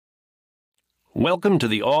Welcome to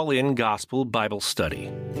the All-In Gospel Bible Study.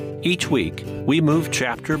 Each week, we move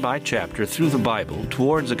chapter by chapter through the Bible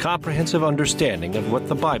towards a comprehensive understanding of what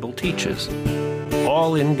the Bible teaches.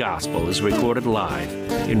 All-In Gospel is recorded live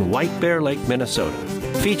in White Bear Lake, Minnesota,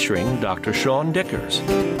 featuring Dr. Sean Dickers.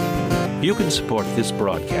 You can support this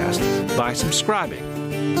broadcast by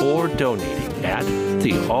subscribing or donating at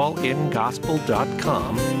the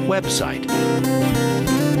allingospel.com website.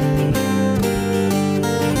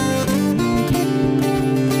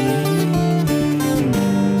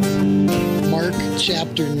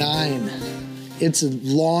 Chapter 9. It's a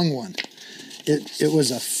long one. It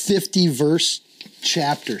was a 50-verse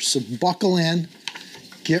chapter. So buckle in,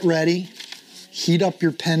 get ready, heat up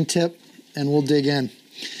your pen tip, and we'll dig in.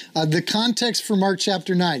 The context for Mark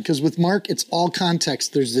chapter 9, because with Mark, it's all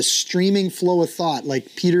context. There's this streaming flow of thought,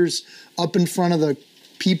 like Peter's up in front of the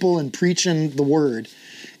people and preaching the word.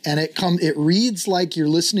 And it reads like you're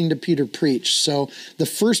listening to Peter preach. So the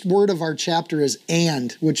first word of our chapter is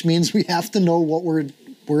 "and," which means we have to know what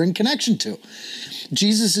we're in connection to.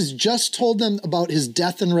 Jesus has just told them about his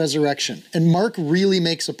death and resurrection. And Mark really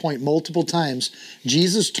makes a point multiple times.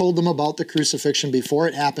 Jesus told them about the crucifixion before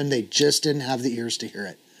it happened. They just didn't have the ears to hear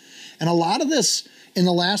it. And a lot of this in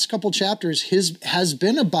the last couple chapters has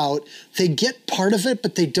been about they get part of it,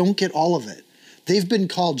 but they don't get all of it. They've been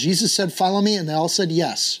called. Jesus said, "Follow me," and they all said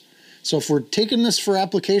yes. So if we're taking this for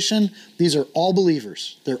application, these are all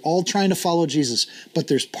believers. They're all trying to follow Jesus. But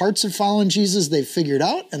there's parts of following Jesus they've figured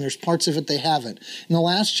out, and there's parts of it they haven't. In the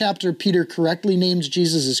last chapter, Peter correctly names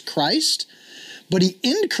Jesus as Christ, but he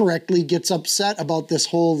incorrectly gets upset about this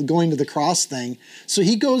whole going to the cross thing. So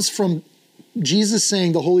he goes from Jesus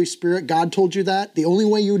saying, "The Holy Spirit, God told you that. The only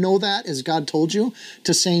way you know that is God told you,"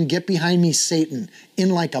 to saying, "Get behind me, Satan," in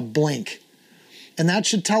like a blink. And that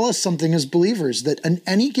should tell us something as believers, that in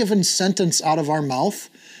any given sentence out of our mouth,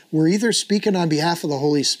 we're either speaking on behalf of the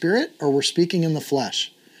Holy Spirit or we're speaking in the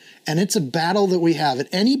flesh. And it's a battle that we have. And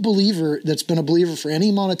any believer that's been a believer for any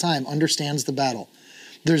amount of time understands the battle.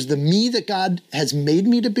 There's the me that God has made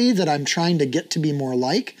me to be, that I'm trying to get to be more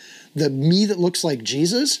like, the me that looks like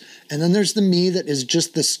Jesus. And then there's the me that is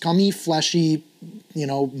just the scummy, fleshy,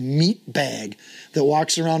 meat bag that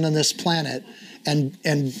walks around on this planet and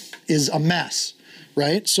is a mess.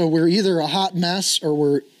 Right? So we're either a hot mess or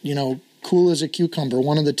we're, cool as a cucumber,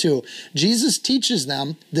 one of the two. Jesus teaches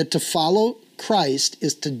them that to follow Christ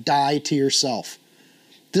is to die to yourself.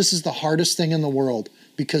 This is the hardest thing in the world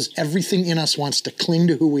because everything in us wants to cling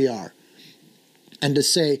to who we are. And to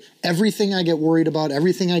say everything I get worried about,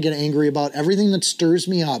 everything I get angry about, everything that stirs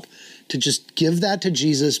me up, to just give that to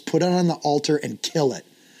Jesus, put it on the altar and kill it.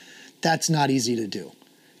 That's not easy to do.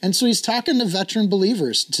 And so he's talking to veteran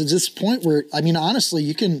believers to this point where, honestly,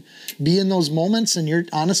 you can be in those moments and you're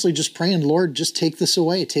honestly just praying, "Lord, just take this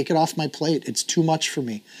away. Take it off my plate. It's too much for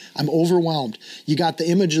me. I'm overwhelmed." You got the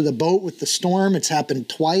image of the boat with the storm. It's happened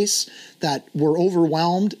twice that we're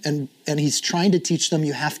overwhelmed. And he's trying to teach them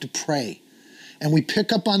you have to pray. And we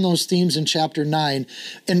pick up on those themes in chapter 9.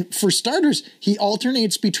 And for starters, he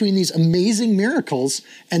alternates between these amazing miracles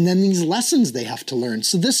and then these lessons they have to learn.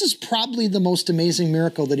 So this is probably the most amazing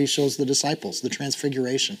miracle that he shows the disciples, the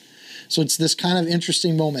transfiguration. So it's this kind of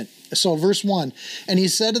interesting moment. So verse 1, "And he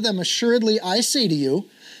said to them, 'Assuredly, I say to you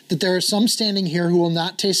that there are some standing here who will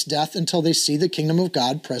not taste death until they see the kingdom of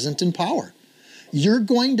God present in power.'" You're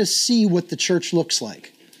going to see what the church looks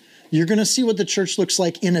like. You're going to see what the church looks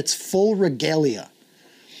like in its full regalia.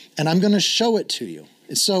 And I'm going to show it to you.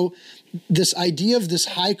 So this idea of this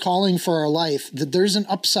high calling for our life, that there's an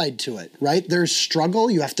upside to it, right? There's struggle.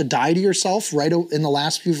 You have to die to yourself right in the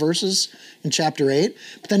last few verses in chapter 8.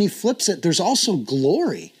 But then he flips it. There's also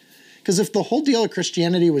glory. Because if the whole deal of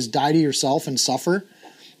Christianity was die to yourself and suffer,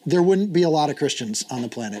 there wouldn't be a lot of Christians on the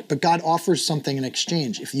planet. But God offers something in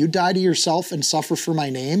exchange. If you die to yourself and suffer for my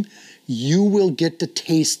name, you will get to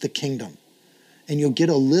taste the kingdom. And you'll get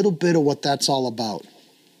a little bit of what that's all about.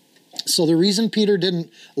 So the reason Peter didn't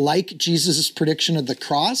like Jesus' prediction of the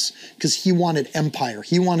cross, because he wanted empire.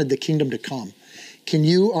 He wanted the kingdom to come. Can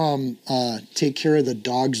you take care of the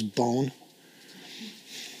dog's bone?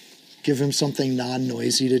 Give him something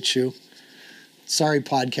non-noisy to chew. Sorry,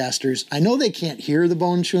 podcasters. I know they can't hear the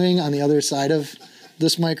bone chewing on the other side of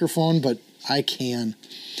this microphone, but I can.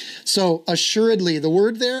 So assuredly, the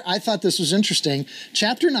word there, I thought this was interesting.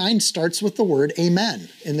 Chapter 9 starts with the word amen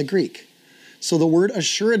in the Greek. So the word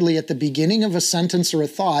assuredly at the beginning of a sentence or a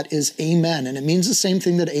thought is amen. And it means the same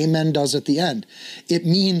thing that amen does at the end. It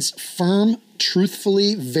means firm,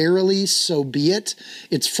 truthfully, verily, so be it.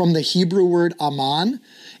 It's from the Hebrew word aman,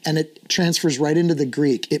 and it transfers right into the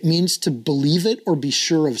Greek. It means to believe it or be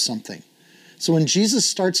sure of something. So when Jesus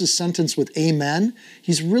starts his sentence with amen,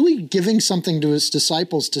 he's really giving something to his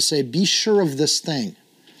disciples to say, be sure of this thing.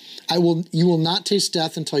 You will not taste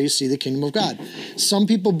death until you see the kingdom of God. Some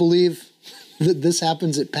people believe that this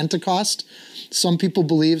happens at Pentecost. Some people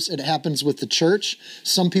believe it happens with the church.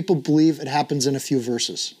 Some people believe it happens in a few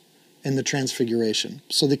verses in the transfiguration.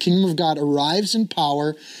 So the kingdom of God arrives in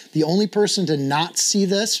power. The only person to not see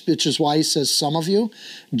this, which is why he says some of you,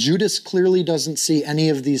 Judas clearly doesn't see any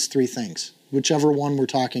of these three things, whichever one we're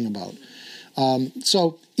talking about.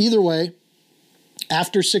 So either way,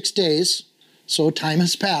 after 6 days, so time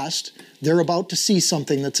has passed, they're about to see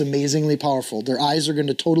something that's amazingly powerful. Their eyes are going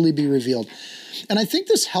to totally be revealed. And I think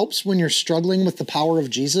this helps when you're struggling with the power of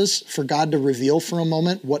Jesus, for God to reveal for a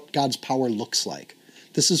moment what God's power looks like.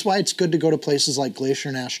 This is why it's good to go to places like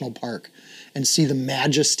Glacier National Park and see the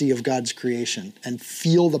majesty of God's creation and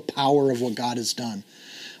feel the power of what God has done.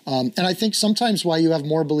 And I think sometimes why you have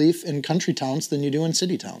more belief in country towns than you do in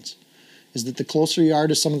city towns is that the closer you are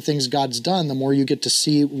to some of the things God's done, the more you get to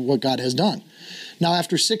see what God has done. Now,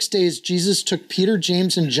 after 6 days, Jesus took Peter,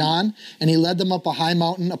 James, and John, and he led them up a high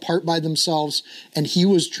mountain apart by themselves, and he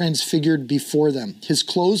was transfigured before them. His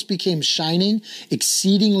clothes became shining,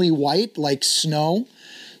 exceedingly white like snow,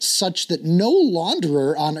 such that no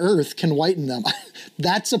launderer on earth can whiten them.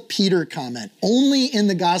 That's a Peter comment. Only in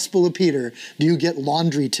the Gospel of Peter do you get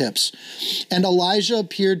laundry tips. And Elijah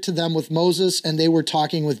appeared to them with Moses, and they were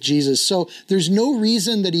talking with Jesus. So there's no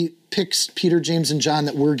reason that he picks Peter, James, and John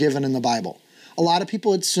that we're given in the Bible. A lot of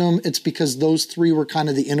people assume it's because those three were kind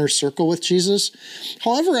of the inner circle with Jesus.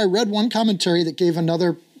 However, I read one commentary that gave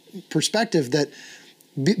another perspective that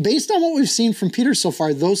based on what we've seen from Peter so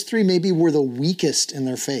far, those three maybe were the weakest in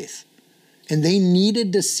their faith. And they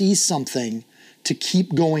needed to see something to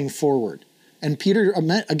keep going forward. And Peter,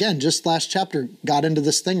 again, just last chapter, got into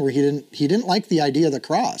this thing where he didn't like the idea of the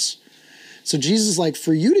cross. So Jesus is like,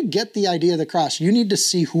 for you to get the idea of the cross, you need to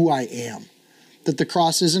see who I am. That the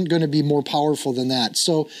cross isn't going to be more powerful than that.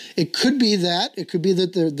 So it could be that. It could be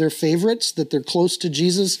that they're favorites, that they're close to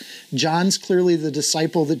Jesus. John's clearly the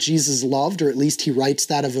disciple that Jesus loved, or at least he writes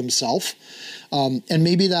that of himself. And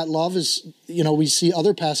maybe that love is, we see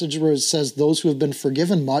other passages where it says those who have been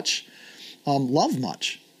forgiven much love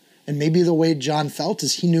much. And maybe the way John felt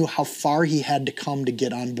is he knew how far he had to come to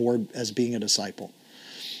get on board as being a disciple.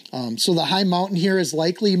 So the high mountain here is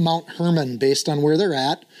likely Mount Hermon based on where they're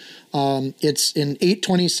at. It's in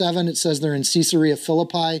 827. It says they're in Caesarea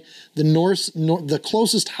Philippi. The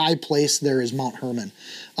closest high place there is Mount Hermon.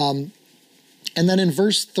 And then in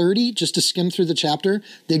verse 30, just to skim through the chapter,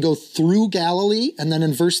 they go through Galilee. And then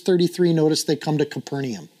in verse 33, notice they come to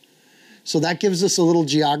Capernaum. So that gives us a little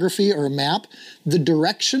geography or a map. The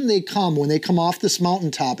direction they come, when they come off this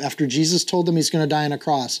mountaintop, after Jesus told them he's going to die on a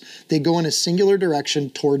cross, they go in a singular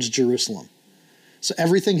direction towards Jerusalem. So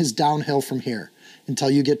everything is downhill from here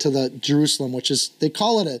until you get to the Jerusalem, which is, they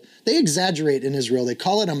exaggerate in Israel. They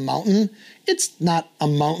call it a mountain. It's not a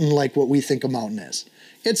mountain like what we think a mountain is.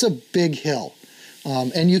 It's a big hill.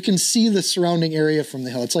 And you can see the surrounding area from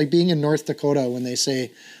the hill. It's like being in North Dakota when they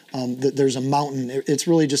say that there's a mountain. It's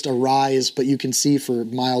really just a rise, but you can see for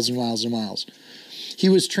miles and miles and miles. He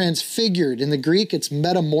was transfigured. In the Greek, it's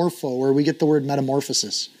metamorpho, where we get the word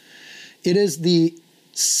metamorphosis. It is the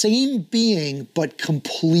same being, but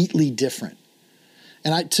completely different.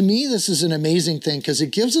 And to me, this is an amazing thing because it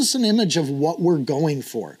gives us an image of what we're going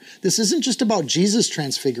for. This isn't just about Jesus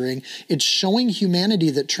transfiguring. It's showing humanity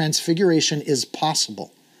that transfiguration is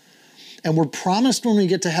possible. And we're promised when we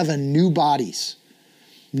get to heaven new bodies,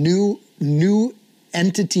 new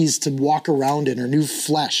entities to walk around in, or new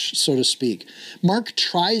flesh, so to speak. Mark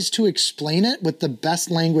tries to explain it with the best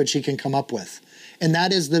language he can come up with. And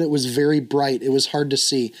that is that it was very bright. It was hard to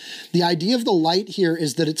see. The idea of the light here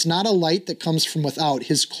is that it's not a light that comes from without.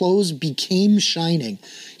 His clothes became shining.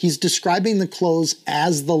 He's describing the clothes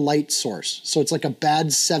as the light source. So it's like a bad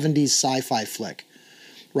 70s sci-fi flick,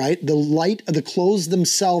 right? The clothes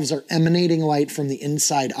themselves are emanating light from the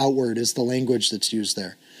inside outward is the language that's used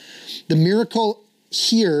there. The miracle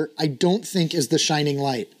here, I don't think, is the shining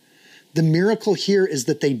light. The miracle here is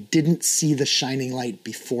that they didn't see the shining light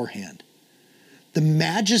beforehand. The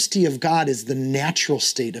majesty of God is the natural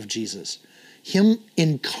state of Jesus. Him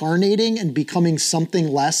incarnating and becoming something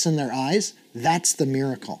less in their eyes, that's the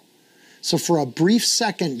miracle. So for a brief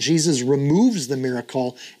second, Jesus removes the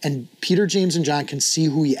miracle, and Peter, James, and John can see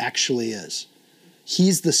who he actually is.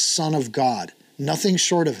 He's the Son of God, nothing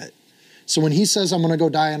short of it. So when he says, I'm going to go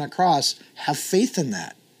die on a cross, have faith in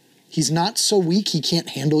that. He's not so weak he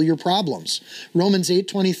can't handle your problems. Romans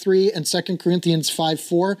 8:23 and 2 Corinthians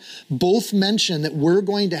 5:4 both mention that we're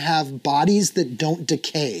going to have bodies that don't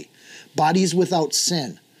decay, bodies without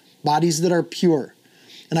sin, bodies that are pure.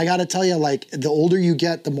 And I got to tell you, like, the older you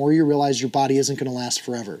get, the more you realize your body isn't going to last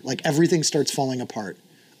forever. Like, everything starts falling apart.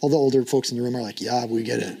 All the older folks in the room are like, yeah, we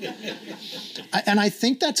get it. And I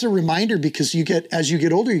think that's a reminder, because as you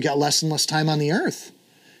get older, you got less and less time on the earth.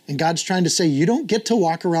 And God's trying to say, you don't get to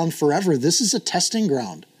walk around forever. This is a testing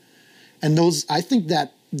ground. And I think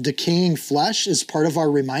that decaying flesh is part of our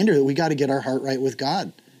reminder that we got to get our heart right with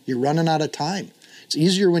God. You're running out of time. It's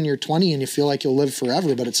easier when you're 20 and you feel like you'll live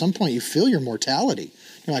forever, but at some point you feel your mortality.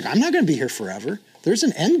 You're like, I'm not going to be here forever. There's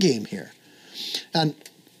an end game here. And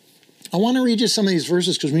I want to read you some of these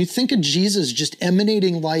verses, because when you think of Jesus just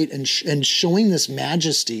emanating light and showing this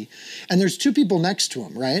majesty, and there's two people next to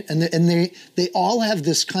him, right? And they all have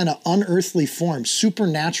this kind of unearthly form,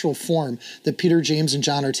 supernatural form that Peter, James, and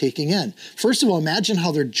John are taking in. First of all, imagine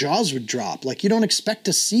how their jaws would drop. Like, you don't expect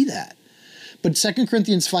to see that. But 2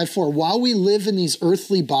 Corinthians 5:4, while we live in these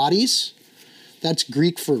earthly bodies, that's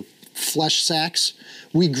Greek for flesh sacks,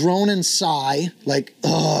 we groan and sigh, like,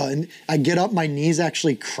 and I get up, my knees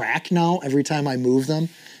actually crack now every time I move them.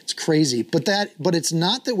 It's crazy. But it's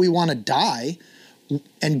not that we want to die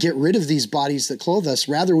and get rid of these bodies that clothe us.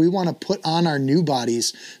 Rather, we want to put on our new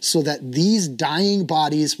bodies so that these dying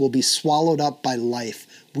bodies will be swallowed up by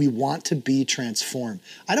life. We want to be transformed.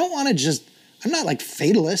 I'm not like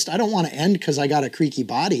fatalist. I don't want to end because I got a creaky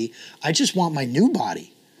body. I just want my new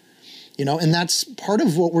body. And that's part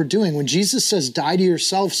of what we're doing. When Jesus says, die to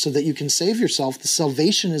yourself so that you can save yourself, the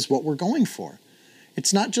salvation is what we're going for.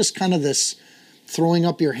 It's not just kind of this throwing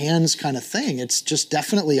up your hands kind of thing. It's just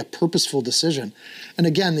definitely a purposeful decision. And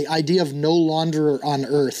again, the idea of no longer on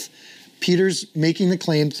earth. Peter's making the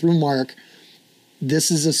claim through Mark,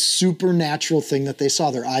 this is a supernatural thing that they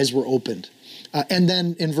saw. Their eyes were opened. And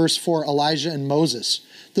then in verse 4, Elijah and Moses.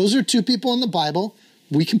 Those are two people in the Bible.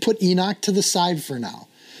 We can put Enoch to the side for now.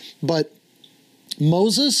 But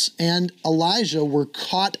Moses and Elijah were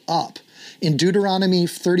caught up. In Deuteronomy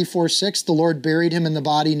 34:6, the Lord buried him in the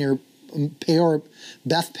body near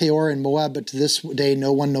Beth Peor in Moab, but to this day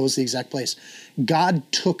no one knows the exact place. God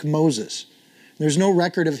took Moses. There's no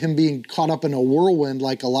record of him being caught up in a whirlwind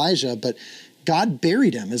like Elijah, but God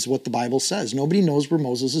buried him, is what the Bible says. Nobody knows where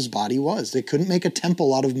Moses' body was. They couldn't make a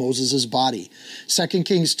temple out of Moses' body. 2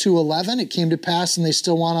 Kings 2:11, it came to pass, and they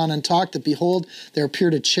still went on and talked, that behold, there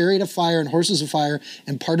appeared a chariot of fire and horses of fire,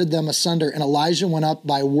 and parted them asunder, and Elijah went up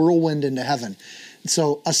by whirlwind into heaven.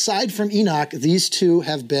 So aside from Enoch, these two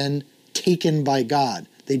have been taken by God.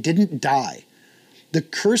 They didn't die. The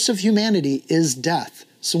curse of humanity is death.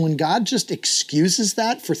 So when God just excuses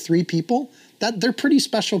that for three people, they're pretty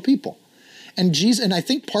special people. And I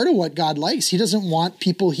think part of what God likes, he doesn't want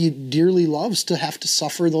people he dearly loves to have to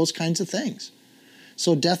suffer those kinds of things.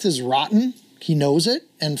 So death is rotten. He knows it.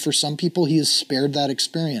 And for some people, he has spared that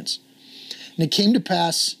experience. And it came to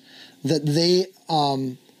pass that they are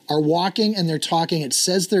walking and they're talking. It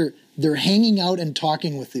says they're hanging out and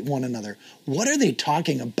talking with one another. What are they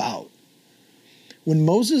talking about? When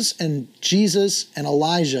Moses and Jesus and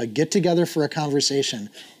Elijah get together for a conversation,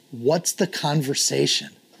 what's the conversation?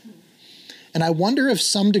 And I wonder if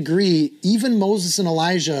some degree, even Moses and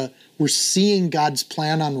Elijah were seeing God's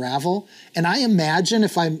plan unravel. And I imagine,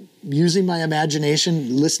 if I'm using my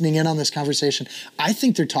imagination, listening in on this conversation, I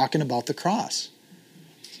think they're talking about the cross.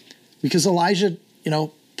 Because Elijah,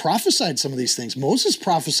 prophesied some of these things. Moses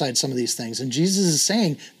prophesied some of these things. And Jesus is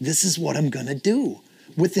saying, this is what I'm going to do.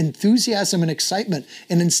 With enthusiasm and excitement.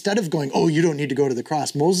 And instead of going, oh, you don't need to go to the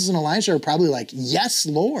cross, Moses and Elijah are probably like, yes,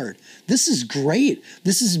 Lord, this is great.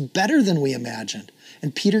 This is better than we imagined.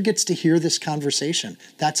 And Peter gets to hear this conversation.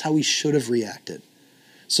 That's how he should have reacted.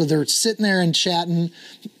 So they're sitting there and chatting,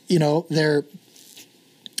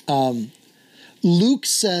 Luke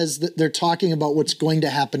says that they're talking about what's going to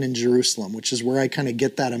happen in Jerusalem, which is where I kind of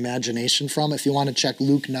get that imagination from. If you want to check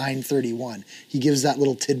Luke 9:31, he gives that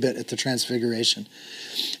little tidbit at the Transfiguration.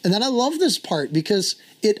 And then I love this part because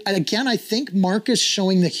I think Mark is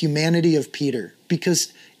showing the humanity of Peter,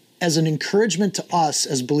 because as an encouragement to us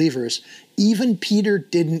as believers, even Peter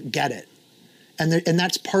didn't get it. And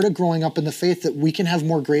that's part of growing up in the faith, that we can have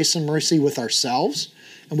more grace and mercy with ourselves,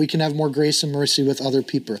 and we can have more grace and mercy with other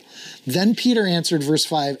people. Then Peter answered, verse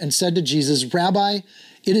 5, and said to Jesus, Rabbi,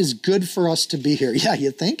 it is good for us to be here. Yeah, you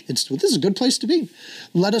think? This is a good place to be.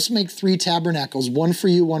 Let us make 3 tabernacles, one for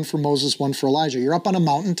you, one for Moses, one for Elijah. You're up on a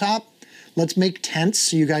mountaintop. Let's make tents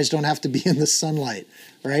so you guys don't have to be in the sunlight,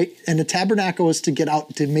 right? And the tabernacle is to get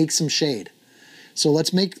out, to make some shade. So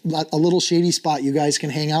let's make a little shady spot you guys can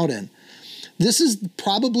hang out in. This is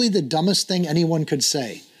probably the dumbest thing anyone could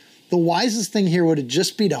say. The wisest thing here would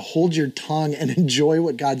just be to hold your tongue and enjoy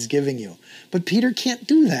what God's giving you. But Peter can't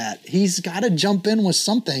do that. He's got to jump in with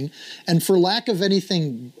something. And for lack of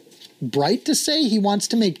anything bright to say, he wants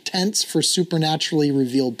to make tents for supernaturally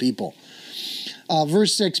revealed people.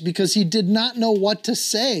 Verse 6, because he did not know what to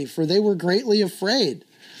say, for they were greatly afraid.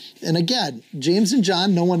 And again, James and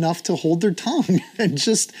John know enough to hold their tongue and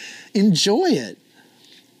just enjoy it.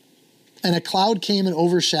 And a cloud came and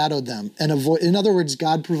overshadowed them. And in other words,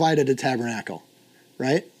 God provided a tabernacle,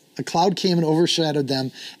 right? A cloud came and overshadowed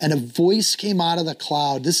them, and a voice came out of the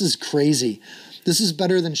cloud. This is crazy. This is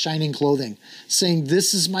better than shining clothing, saying,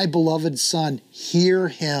 "This is my beloved Son, hear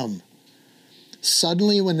him."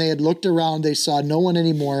 Suddenly, when they had looked around, they saw no one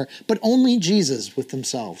anymore, but only Jesus with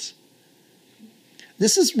themselves.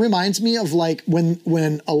 This reminds me of like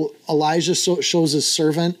when Elijah shows his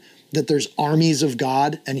servant that there's armies of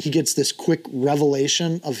God, and he gets this quick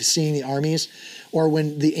revelation of seeing the armies, or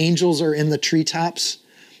when the angels are in the treetops.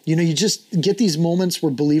 You know, you just get these moments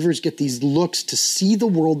where believers get these looks to see the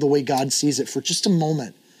world the way God sees it for just a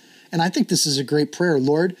moment. And I think this is a great prayer.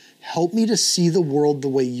 Lord, help me to see the world the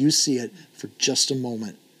way you see it for just a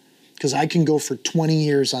moment. Because I can go for 20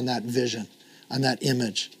 years on that vision, on that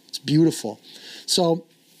image. It's beautiful. So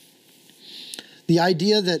the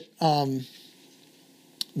idea that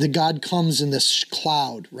God comes in this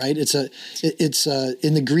cloud, right? It's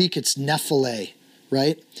in the Greek, it's nephile,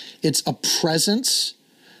 right? It's a presence.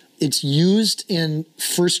 It's used in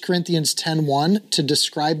 1 Corinthians 10:1 to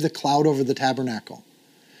describe the cloud over the tabernacle.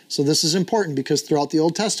 So this is important because throughout the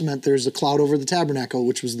Old Testament, there's a cloud over the tabernacle,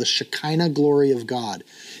 which was the Shekinah glory of God.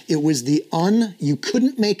 It was you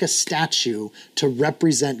couldn't make a statue to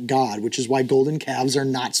represent God, which is why golden calves are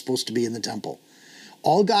not supposed to be in the temple.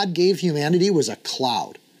 All God gave humanity was a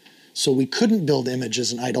cloud. So we couldn't build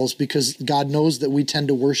images and idols because God knows that we tend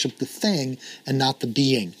to worship the thing and not the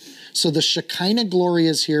being. So the Shekinah glory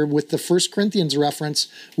is here. With the 1 Corinthians reference,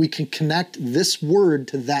 we can connect this word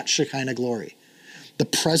to that Shekinah glory. The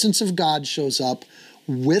presence of God shows up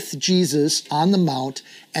with Jesus on the mount,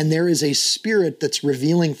 and there is a spirit that's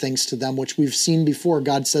revealing things to them, which we've seen before.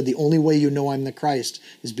 God said, the only way you know I'm the Christ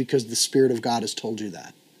is because the Spirit of God has told you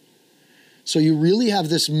that. So you really have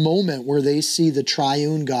this moment where they see the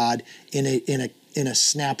triune God in a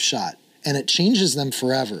snapshot, and it changes them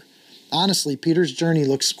forever. Honestly, Peter's journey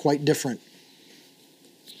looks quite different.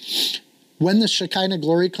 When the Shekinah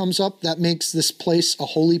glory comes up, that makes this place a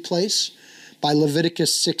holy place. By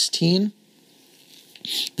Leviticus 16,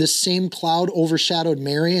 this same cloud overshadowed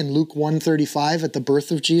Mary in Luke 1:35 at the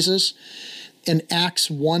birth of Jesus. In Acts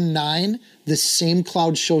 1:9, this same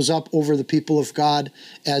cloud shows up over the people of God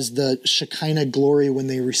as the Shekinah glory when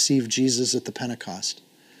they received Jesus at the Pentecost.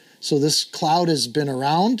 So this cloud has been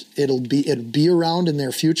around. It'll be around in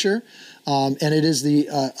their future, and it is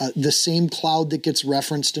the same cloud that gets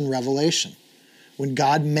referenced in Revelation. When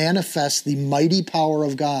God manifests the mighty power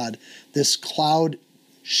of God, this cloud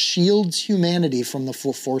shields humanity from the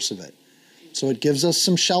full force of it. So it gives us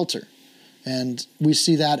some shelter, and we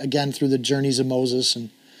see that again through the journeys of Moses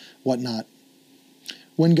and whatnot.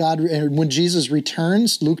 When Jesus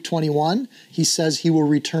returns, Luke 21, he says he will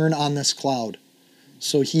return on this cloud.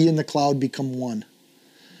 So he and the cloud become one.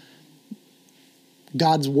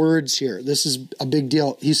 God's words here. This is a big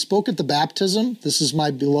deal. He spoke at the baptism. This is my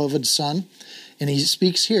beloved Son. And he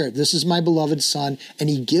speaks here. This is my beloved Son. And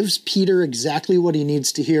he gives Peter exactly what he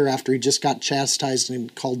needs to hear after he just got chastised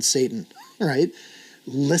and called Satan. Right?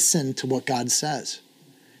 Listen to what God says.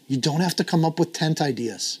 You don't have to come up with tent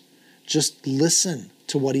ideas. Just listen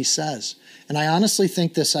to what he says. And I honestly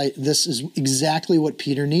think this is exactly what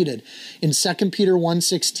Peter needed. In 2 Peter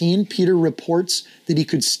 1:16, Peter reports that he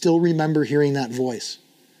could still remember hearing that voice.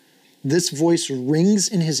 This voice rings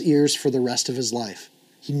in his ears for the rest of his life.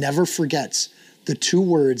 He never forgets the two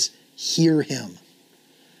words, hear him.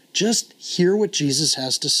 Just hear what Jesus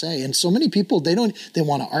has to say. And so many people, they want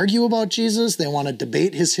to argue about Jesus. They want to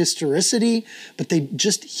debate his historicity, but they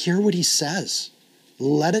just hear what he says.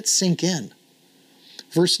 Let it sink in.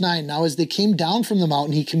 Verse 9, now as they came down from the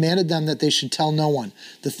mountain, he commanded them that they should tell no one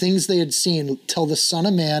the things they had seen till the Son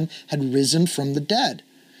of Man had risen from the dead.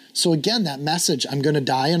 So again, that message, I'm going to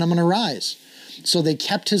die and I'm going to rise. So they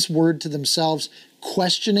kept his word to themselves,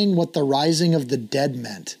 questioning what the rising of the dead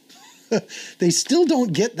meant. They still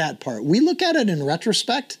don't get that part. We look at it in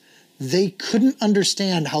retrospect. They couldn't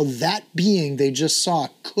understand how that being they just saw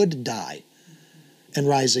could die and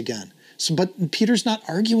rise again. But Peter's not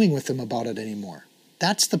arguing with them about it anymore.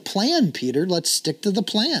 That's the plan, Peter. Let's stick to the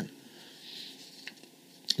plan.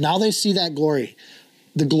 Now they see that glory.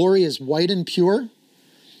 The glory is white and pure.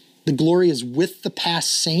 The glory is with the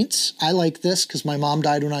past saints. I like this because my mom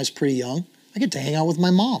died when I was pretty young. I get to hang out with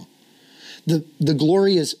my mom. The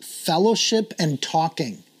glory is fellowship and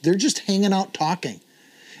talking. They're just hanging out talking.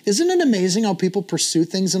 Isn't it amazing how people pursue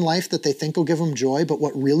things in life that they think will give them joy, but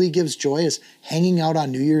what really gives joy is hanging out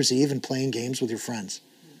on New Year's Eve and playing games with your friends?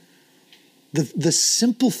 The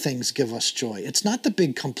simple things give us joy. It's not the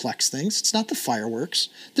big complex things. It's not the fireworks.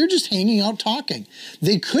 They're just hanging out talking.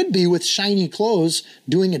 They could be with shiny clothes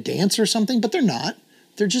doing a dance or something, but they're not.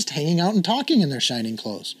 They're just hanging out and talking in their shining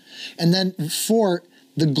clothes. And then 4,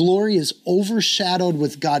 the glory is overshadowed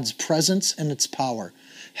with God's presence and its power.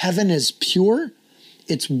 Heaven is pure.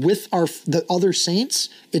 It's with the other saints.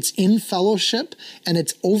 It's in fellowship, and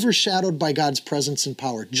it's overshadowed by God's presence and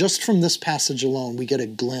power. Just from this passage alone, we get a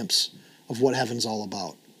glimpse of what heaven's all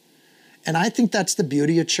about. And I think that's the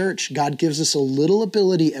beauty of church. God gives us a little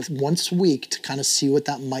ability once a week to kind of see what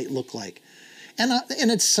that might look like. And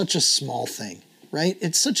it's such a small thing, right?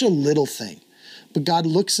 It's such a little thing. But God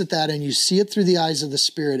looks at that and you see it through the eyes of the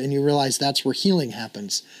Spirit and you realize that's where healing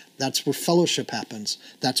happens. That's where fellowship happens.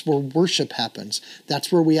 That's where worship happens. That's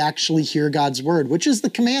where we actually hear God's word, which is the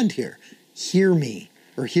command here. Hear me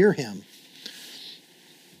or hear him.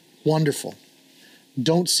 Wonderful.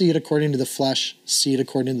 Don't see it according to the flesh, see it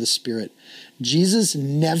according to the Spirit. Jesus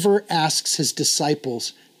never asks his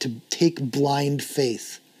disciples to take blind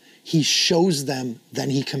faith. He shows them, then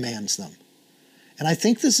he commands them. And I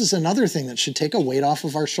think this is another thing that should take a weight off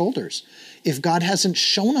of our shoulders. If God hasn't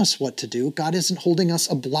shown us what to do, God isn't holding us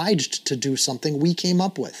obliged to do something we came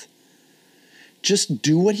up with. Just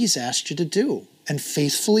do what he's asked you to do and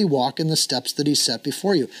faithfully walk in the steps that he set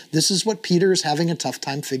before you. This is what Peter is having a tough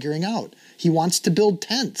time figuring out. He wants to build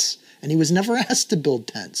tents, and he was never asked to build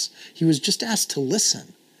tents. He was just asked to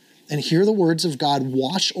listen and hear the words of God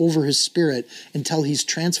wash over his spirit until he's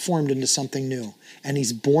transformed into something new, and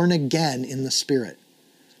he's born again in the Spirit.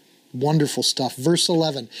 Wonderful stuff. Verse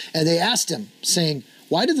 11, and they asked him, saying,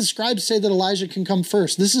 why did the scribes say that Elijah can come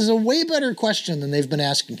first? This is a way better question than they've been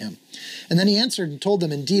asking him. And then he answered and told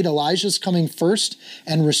them, indeed, Elijah is coming first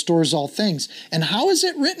and restores all things. And how is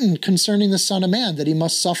it written concerning the Son of Man that he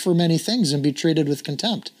must suffer many things and be treated with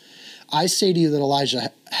contempt? I say to you that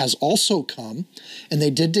Elijah has also come, and they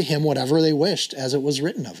did to him whatever they wished, as it was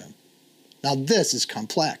written of him. Now this is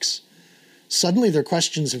complex. Suddenly their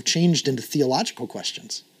questions have changed into theological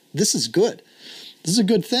questions. This is good. This is a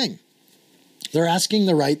good thing. They're asking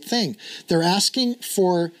the right thing. They're asking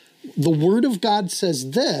for the Word of God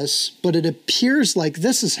says this, but it appears like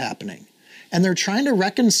this is happening. And they're trying to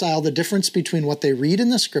reconcile the difference between what they read in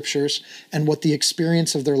the Scriptures and what the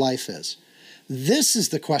experience of their life is. This is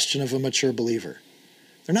the question of a mature believer.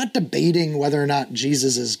 They're not debating whether or not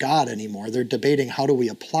Jesus is God anymore. They're debating how do we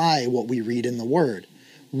apply what we read in the Word.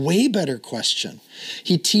 Way better question.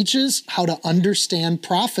 He teaches how to understand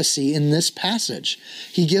prophecy in this passage.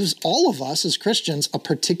 He gives all of us as Christians a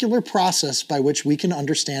particular process by which we can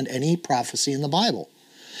understand any prophecy in the Bible.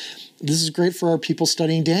 This is great for our people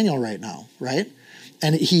studying Daniel right now, right?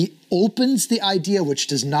 And he opens the idea, which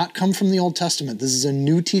does not come from the Old Testament. This is a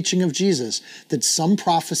new teaching of Jesus, that some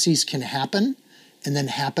prophecies can happen and then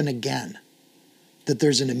happen again. That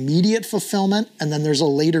there's an immediate fulfillment and then there's a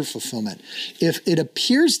later fulfillment. If it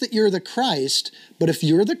appears that you're the Christ, but if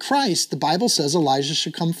you're the Christ, the Bible says Elijah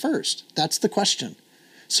should come first. That's the question.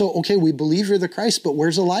 So, okay, we believe you're the Christ, but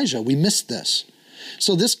where's Elijah? We missed this.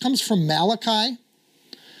 So this comes from Malachi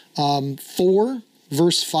 4,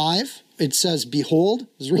 verse 5. It says, behold,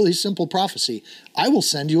 this is a really simple prophecy. I will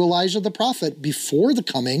send you Elijah the prophet before the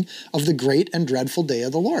coming of the great and dreadful day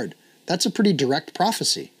of the Lord. That's a pretty direct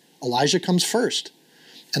prophecy. Elijah comes first,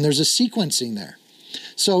 and there's a sequencing there.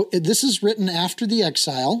 So this is written after the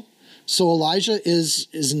exile, so Elijah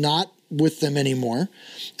is not with them anymore,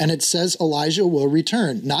 and it says Elijah will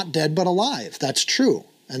return, not dead but alive. That's true,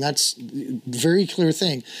 and that's a very clear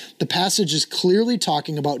thing. The passage is clearly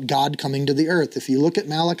talking about God coming to the earth. If you look at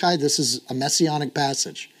Malachi, this is a messianic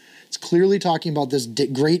passage. It's clearly talking about this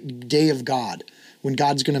great day of God, when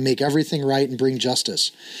God's going to make everything right and bring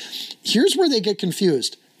justice. Here's where they get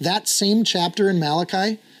confused. That same chapter in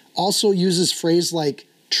Malachi also uses phrase like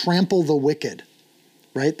trample the wicked,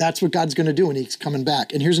 right? That's what God's going to do when he's coming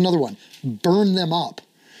back. And here's another one. Burn them up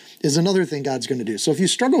is another thing God's going to do. So if you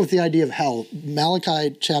struggle with the idea of hell,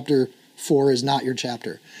 Malachi chapter 4 is not your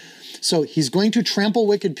chapter. So he's going to trample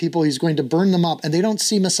wicked people. He's going to burn them up. And they don't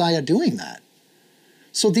see Messiah doing that.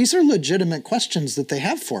 So these are legitimate questions that they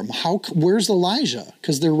have for him. Where's Elijah?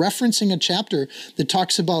 Because they're referencing a chapter that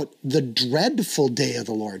talks about the dreadful day of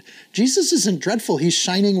the Lord. Jesus isn't dreadful. He's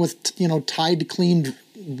shining with, tied, cleaned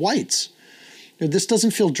whites. This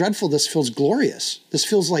doesn't feel dreadful. This feels glorious. This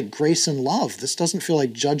feels like grace and love. This doesn't feel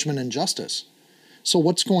like judgment and justice. So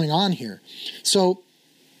what's going on here? So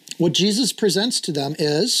what Jesus presents to them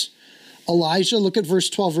is Elijah. Look at verse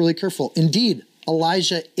 12 really careful. Indeed,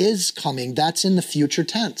 Elijah is coming. That's in the future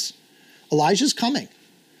tense. Elijah's coming.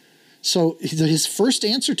 So his first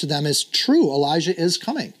answer to them is true. Elijah is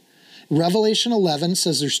coming. Revelation 11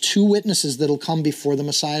 says there's two witnesses that'll come before the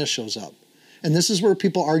Messiah shows up. And this is where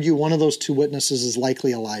people argue one of those two witnesses is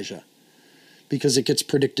likely Elijah, because it gets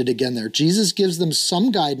predicted again there. Jesus gives them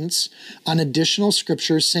some guidance on additional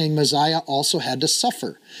scriptures saying Messiah also had to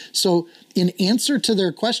suffer. So in answer to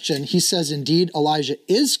their question, he says, indeed, Elijah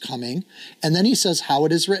is coming. And then he says how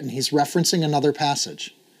it is written. He's referencing another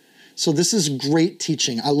passage. So this is great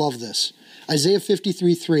teaching. I love this. Isaiah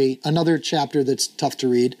 53:3, another chapter that's tough to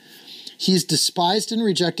read. He's despised and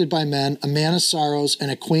rejected by men, a man of sorrows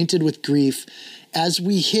and acquainted with grief. As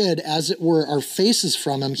we hid, as it were, our faces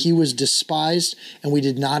from him, he was despised and we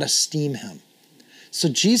did not esteem him. So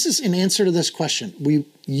Jesus, in answer to this question,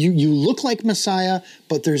 you look like Messiah,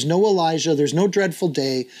 but there's no Elijah, there's no dreadful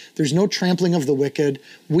day, there's no trampling of the wicked.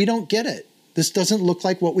 We don't get it. This doesn't look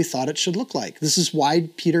like what we thought it should look like. This is why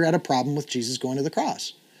Peter had a problem with Jesus going to the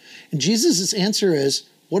cross. And Jesus' answer is,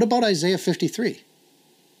 what about Isaiah 53?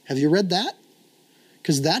 Have you read that?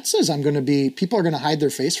 Because that says people are going to hide their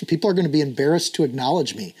face, for people are going to be embarrassed to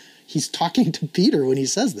acknowledge me. He's talking to Peter when he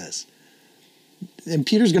says this. And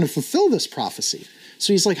Peter's going to fulfill this prophecy.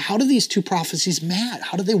 So he's like, how do these two prophecies match?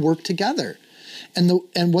 How do they work together?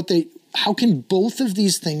 How can both of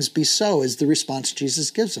these things be so is the response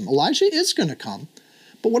Jesus gives him. Elijah is going to come,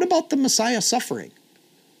 but what about the Messiah suffering?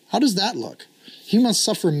 How does that look? He must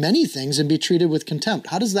suffer many things and be treated with contempt.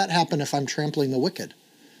 How does that happen if I'm trampling the wicked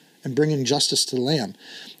and bringing justice to the Lamb?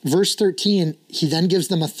 Verse 13, he then gives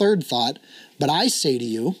them a third thought, but I say to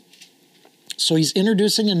you, so he's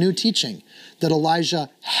introducing a new teaching, that Elijah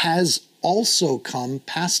has also come,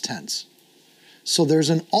 past tense. So there's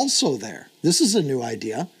an also there. This is a new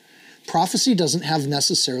idea. Prophecy doesn't have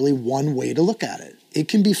necessarily one way to look at it. It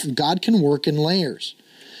can be, God can work in layers.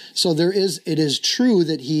 So it is true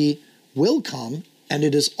that he will come, and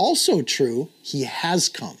it is also true he has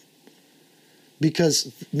come.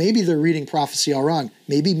 Because maybe they're reading prophecy all wrong.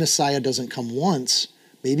 Maybe Messiah doesn't come once.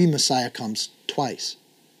 Maybe Messiah comes twice.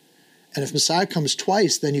 And if Messiah comes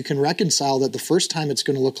twice, then you can reconcile that the first time it's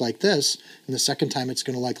going to look like this, and the second time it's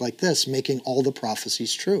going to look like this, making all the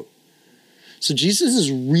prophecies true. So Jesus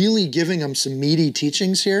is really giving them some meaty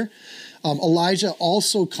teachings here. Elijah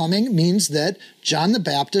also coming means that John the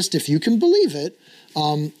Baptist, if you can believe it,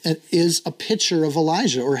 is a picture of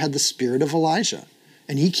Elijah, or had the spirit of Elijah.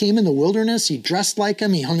 And he came in the wilderness, he dressed like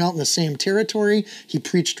him, he hung out in the same territory, he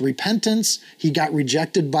preached repentance, he got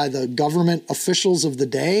rejected by the government officials of the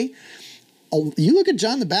day. You look at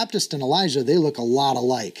John the Baptist and Elijah, they look a lot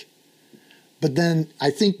alike. But then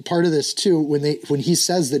I think part of this too, when he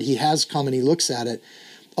says that he has come and he looks at it,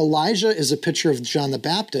 Elijah is a picture of John the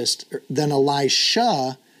Baptist, then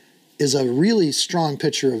Elisha is a really strong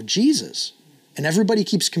picture of Jesus. And everybody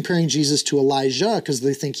keeps comparing Jesus to Elijah because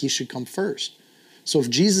they think he should come first. So if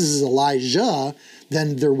Jesus is Elijah,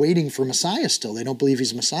 then they're waiting for Messiah still. They don't believe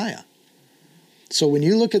he's Messiah. So when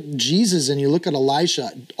you look at Jesus and you look at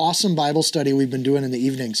Elisha, awesome Bible study we've been doing in the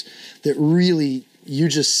evenings, that really you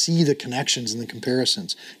just see the connections and the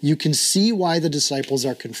comparisons. You can see why the disciples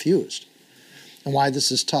are confused and why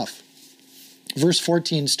this is tough. Verse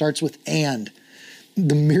 14 starts with and.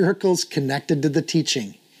 The miracles connected to the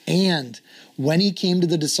teaching. And when he came to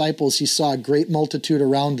the disciples, he saw a great multitude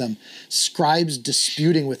around them, scribes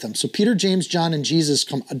disputing with them. So Peter, James, John, and Jesus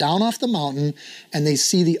come down off the mountain, and they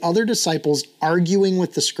see the other disciples arguing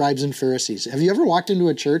with the scribes and Pharisees. Have you ever walked into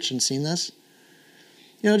a church and seen this?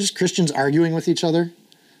 Just Christians arguing with each other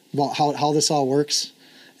about how this all works.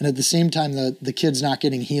 And at the same time, the kid's not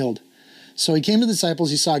getting healed. So he came to the disciples,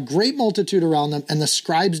 he saw a great multitude around them, and the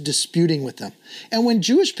scribes disputing with them. And when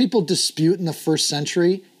Jewish people dispute in the first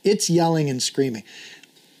century, it's yelling and screaming.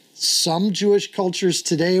 Some Jewish cultures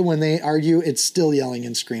today, when they argue, it's still yelling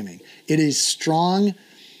and screaming. It is strong,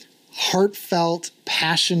 heartfelt,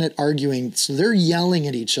 passionate arguing. So they're yelling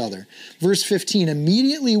at each other. Verse 15,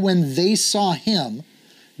 immediately when they saw him,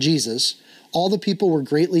 Jesus, all the people were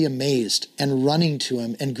greatly amazed and running to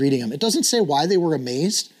him and greeting him. It doesn't say why they were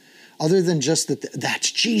amazed, other than just that's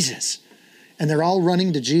Jesus. And they're all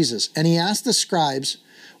running to Jesus. And he asked the scribes,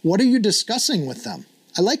 what are you discussing with them?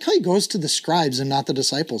 I like how he goes to the scribes and not the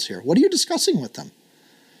disciples here. What are you discussing with them?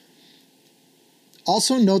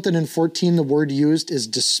 Also note that in 14, the word used is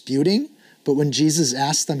disputing, but when Jesus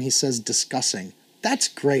asks them, he says discussing. That's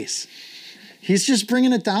grace. He's just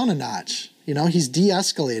bringing it down a notch. He's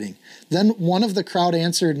de-escalating. Then one of the crowd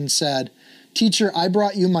answered and said, "Teacher, I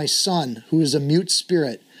brought you my son, who is a mute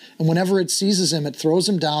spirit. And whenever it seizes him, it throws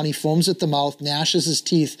him down. He foams at the mouth, gnashes his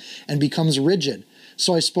teeth, and becomes rigid.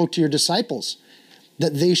 So I spoke to your disciples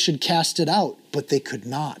that they should cast it out, but they could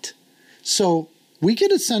not." So we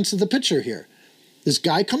get a sense of the picture here. This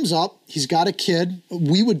guy comes up. He's got a kid.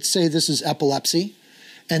 We would say this is epilepsy.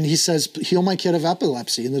 And he says, "Heal my kid of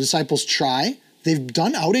epilepsy." And the disciples try. They've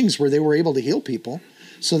done outings where they were able to heal people.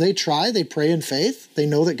 So they try, they pray in faith. They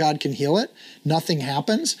know that God can heal it. Nothing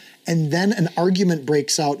happens. And then an argument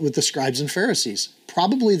breaks out with the scribes and Pharisees.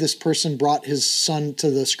 Probably this person brought his son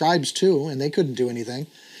to the scribes too, and they couldn't do anything.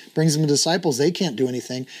 Brings them to disciples, they can't do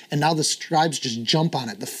anything. And now the scribes just jump on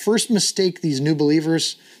it. The first mistake these new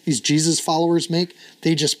believers, these Jesus followers make,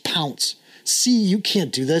 they just pounce. "See, you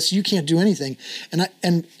can't do this. You can't do anything."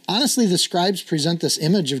 And honestly, the scribes present this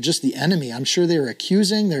image of just the enemy. I'm sure they were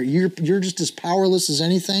accusing. You're just as powerless as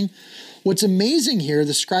anything. What's amazing here,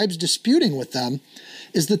 the scribes disputing with them,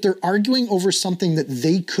 is that they're arguing over something that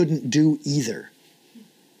they couldn't do either.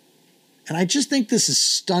 And I just think this is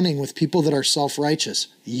stunning with people that are self-righteous.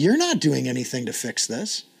 You're not doing anything to fix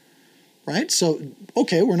this, right? So,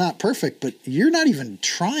 okay, we're not perfect, but you're not even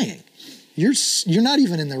trying. You're not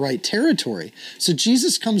even in the right territory. So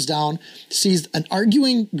Jesus comes down, sees an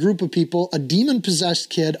arguing group of people, a demon-possessed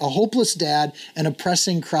kid, a hopeless dad, and a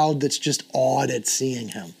pressing crowd that's just awed at seeing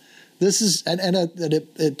him. This is,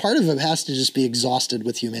 part of it has to just be exhausted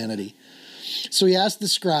with humanity. So he asked the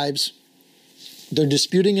scribes. They're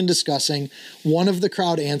disputing and discussing. One of the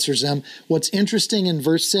crowd answers them. What's interesting in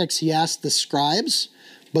verse 6, he asked the scribes,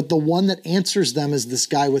 but the one that answers them is this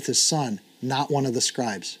guy with his son, not one of the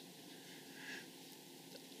scribes.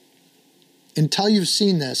 Until you've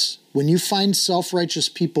seen this, when you find self-righteous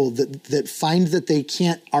people that find that they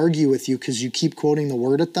can't argue with you because you keep quoting the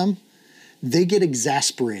word at them, they get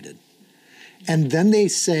exasperated. And then they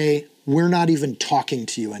say, "We're not even talking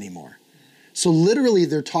to you anymore." So literally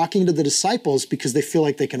they're talking to the disciples because they feel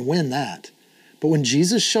like they can win that. But when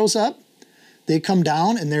Jesus shows up, they come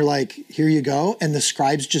down and they're like, "Here you go." And the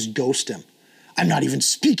scribes just ghost him. "I'm not even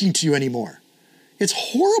speaking to you anymore." It's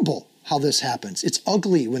horrible how this happens. It's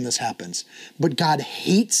ugly when this happens. But God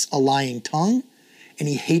hates a lying tongue, and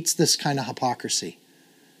he hates this kind of hypocrisy.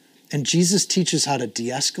 And Jesus teaches how to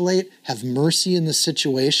de-escalate, have mercy in the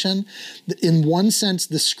situation. In one sense,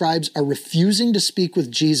 the scribes are refusing to speak with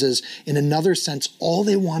Jesus. In another sense, all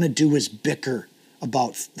they want to do is bicker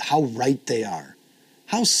about how right they are.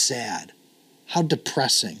 How sad. How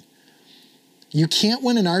depressing. You can't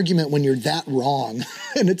win an argument when you're that wrong,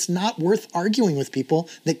 and it's not worth arguing with people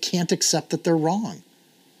that can't accept that they're wrong.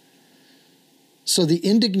 So the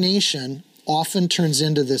indignation often turns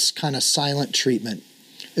into this kind of silent treatment.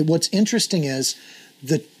 What's interesting is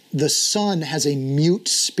that the son has a mute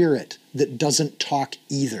spirit that doesn't talk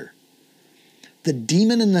either. The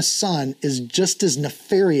demon in the son is just as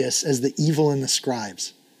nefarious as the evil in the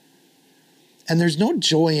scribes. And there's no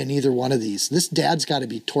joy in either one of these. This dad's got to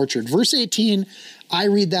be tortured. Verse 18, I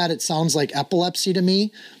read that, it sounds like epilepsy to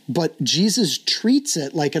me, but Jesus treats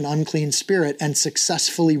it like an unclean spirit and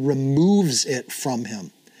successfully removes it from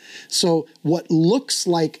him. So what looks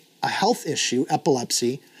like a health issue,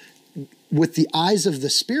 epilepsy, with the eyes of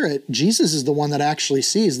the Spirit, Jesus is the one that actually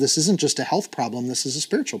sees this isn't just a health problem, this is a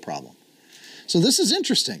spiritual problem. So this is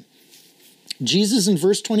interesting. Jesus in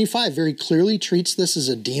verse 25 very clearly treats this as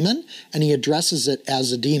a demon, and he addresses it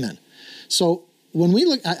as a demon. So when we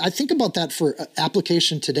look, I think about that for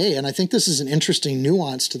application today, and I think this is an interesting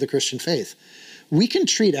nuance to the Christian faith. We can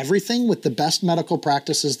treat everything with the best medical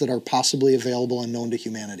practices that are possibly available and known to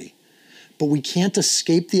humanity. But we can't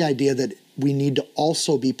escape the idea that we need to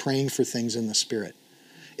also be praying for things in the Spirit.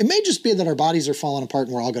 It may just be that our bodies are falling apart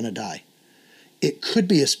and we're all going to die. It could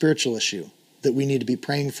be a spiritual issue that we need to be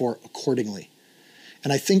praying for accordingly.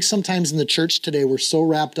 And I think sometimes in the church today, we're so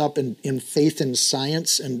wrapped up in faith and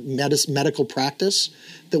science and medical practice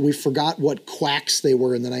that we forgot what quacks they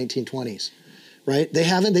were in the 1920s, right?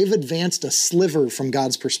 They've advanced a sliver from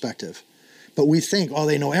God's perspective. But we think, oh,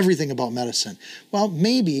 they know everything about medicine. Well,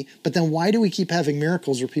 maybe, but then why do we keep having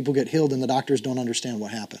miracles where people get healed and the doctors don't understand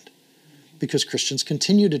what happened? Because Christians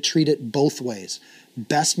continue to treat it both ways.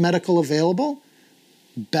 Best medical available,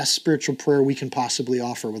 best spiritual prayer we can possibly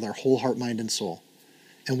offer with our whole heart, mind, and soul.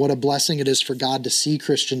 And what a blessing it is for God to see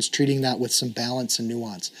Christians treating that with some balance and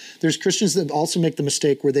nuance. There's Christians that also make the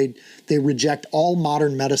mistake where they reject all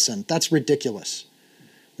modern medicine. That's ridiculous.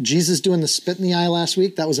 Jesus doing the spit in the eye last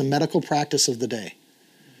week, that was a medical practice of the day.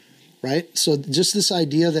 right? So just this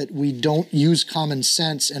idea that we don't use common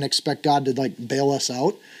sense and expect God to like bail us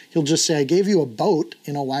out. He'll just say, I gave you a boat,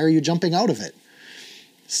 why are you jumping out of it?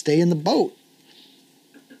 Stay in the boat.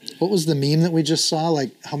 What was the meme that we just saw?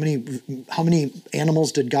 Like how many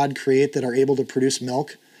animals did God create that are able to produce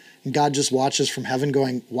milk? And God just watches from heaven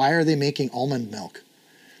going, why are they making almond milk?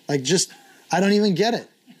 Like I don't even get it.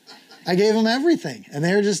 I gave them everything and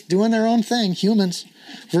they're just doing their own thing, humans.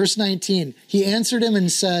 Verse 19, he answered him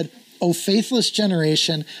and said, O faithless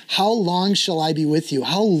generation, how long shall I be with you?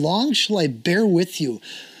 How long shall I bear with you?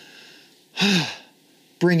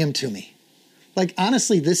 Bring him to me. Like,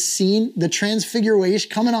 honestly, this scene, the transfiguration,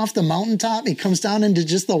 coming off the mountaintop, it comes down into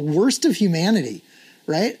just the worst of humanity,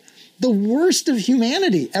 right? The worst of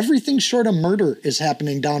humanity. Everything short of murder is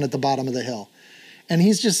happening down at the bottom of the hill. And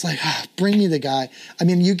he's just like, bring me the guy. I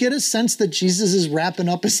mean, you get a sense that Jesus is wrapping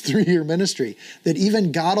up his 3-year ministry, that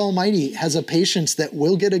even God Almighty has a patience that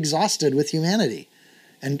will get exhausted with humanity.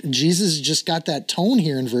 And Jesus just got that tone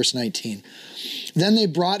here in verse 19. Then they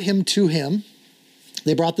brought him to him.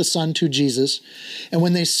 They brought the son to Jesus. And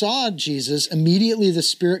when they saw Jesus, immediately the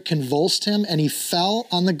spirit convulsed him and he fell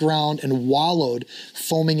on the ground and wallowed,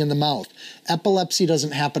 foaming in the mouth. Epilepsy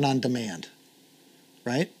doesn't happen on demand,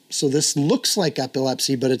 right? So this looks like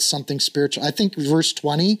epilepsy, but it's something spiritual. I think verse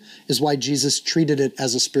 20 is why Jesus treated it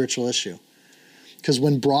as a spiritual issue. Because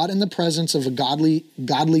when brought in the presence of a godly,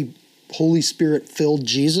 Holy Spirit-filled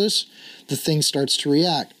Jesus, the thing starts to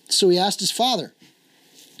react. So he asked his father,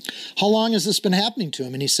 how long has this been happening to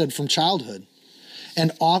him? And he said, from childhood.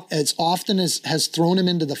 And as often as has thrown him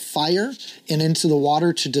into the fire and into the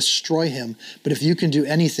water to destroy him. But if you can do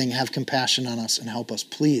anything, have compassion on us and help us,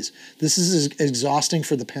 please. This is as exhausting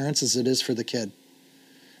for the parents as it is for the kid.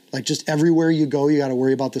 Like just everywhere you go, you got to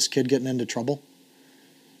worry about this kid getting into trouble.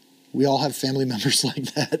 We all have family members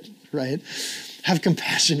like that, right? Have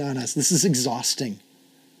compassion on us. This is exhausting.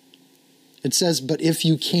 It says, but if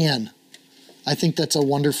you can. I think that's a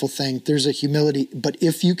wonderful thing. There's a humility, but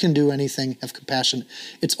if you can do anything, have compassion.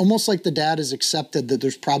 It's almost like the dad has accepted that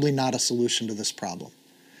there's probably not a solution to this problem.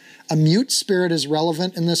 A mute spirit is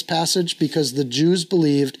relevant in this passage because the Jews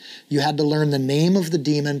believed you had to learn the name of the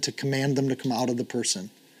demon to command them to come out of the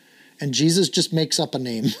person. And Jesus just makes up a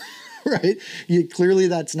name, right? Clearly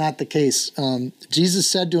that's not the case. Jesus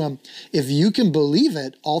said to him, if you can believe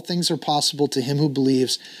it, all things are possible to him who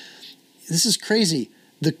believes. This is crazy.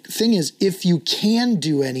 The thing is, if you can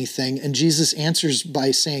do anything, and Jesus answers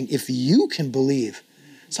by saying, if you can believe.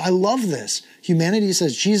 So I love this. Humanity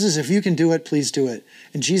says, Jesus, if you can do it, please do it.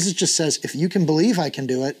 And Jesus just says, if you can believe I can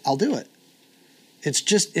do it, I'll do it.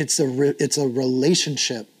 It's a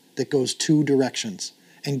relationship that goes two directions.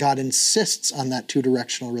 And God insists on that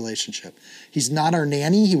two-directional relationship. He's not our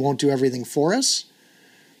nanny. He won't do everything for us,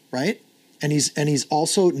 right? And he's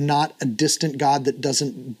also not a distant God that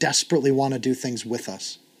doesn't desperately want to do things with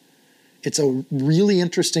us. It's a really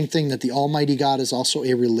interesting thing that the Almighty God is also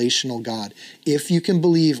a relational God. If you can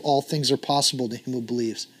believe, all things are possible to him who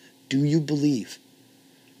believes. Do you believe?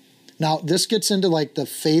 Now, this gets into like the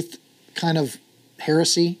faith kind of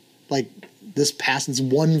heresy, like this passage,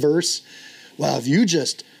 one verse. Well, if you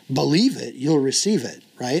just believe it, you'll receive it.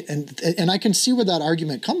 Right? And I can see where that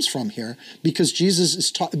argument comes from here because Jesus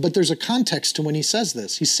is but there's a context to when he says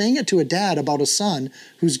this. He's saying it to a dad about a son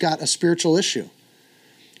who's got a spiritual issue,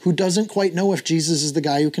 who doesn't quite know if Jesus is the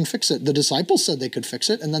guy who can fix it. The disciples said they could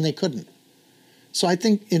fix it and then they couldn't. So I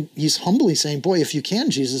think he's humbly saying, boy, if you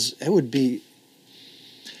can, Jesus, it would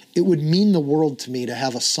mean the world to me to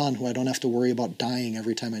have a son who I don't have to worry about dying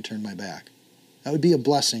every time I turn my back. That would be a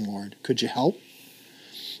blessing, Lord. Could you help?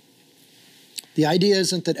 The idea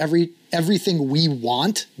isn't that everything we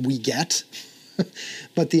want, we get.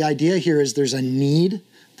 But the idea here is there's a need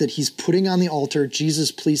that he's putting on the altar.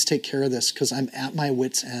 Jesus, please take care of this because I'm at my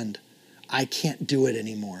wit's end. I can't do it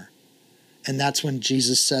anymore. And that's when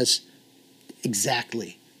Jesus says,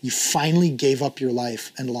 exactly. You finally gave up your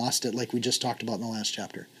life and lost it like we just talked about in the last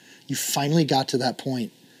chapter. You finally got to that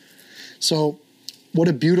point. So what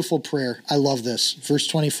a beautiful prayer. I love this. Verse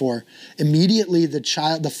 24. Immediately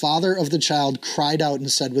the father of the child cried out and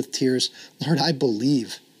said with tears, Lord, I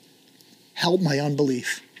believe. Help my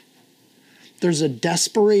unbelief. There's a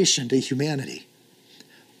desperation to humanity.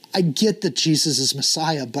 I get that Jesus is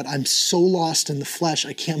Messiah, but I'm so lost in the flesh,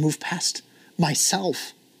 I can't move past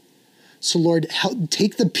myself. So Lord,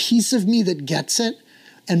 take the piece of me that gets it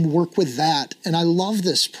and work with that. And I love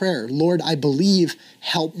this prayer. Lord, I believe.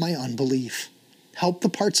 Help my unbelief. Help the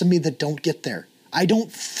parts of me that don't get there. I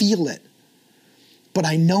don't feel it, but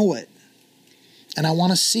I know it, and I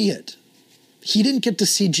want to see it. He didn't get to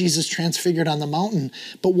see Jesus transfigured on the mountain.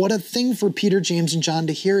 But what a thing for Peter, James, and John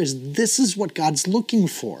to hear is this is what God's looking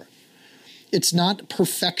for. It's not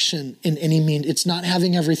perfection in any means. It's not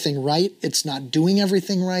having everything right. It's not doing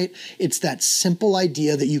everything right. It's that simple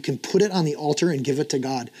idea that you can put it on the altar and give it to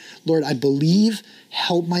God. Lord, I believe,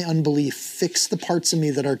 help my unbelief, fix the parts of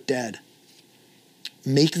me that are dead.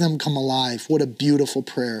 Make them come alive. What a beautiful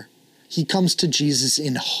prayer. He comes to Jesus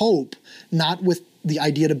in hope, not with the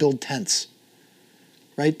idea to build tents.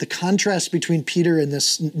 Right? The contrast between Peter and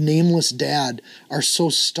this nameless dad are so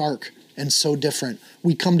stark and so different.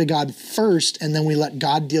 We come to God first, and then we let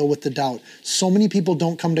God deal with the doubt. So many people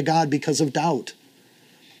don't come to God because of doubt.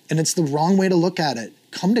 And it's the wrong way to look at it.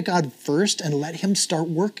 Come to God first and let him start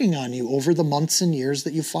working on you over the months and years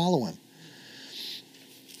that you follow him.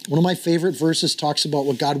 One of my favorite verses talks about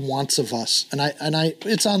what God wants of us. And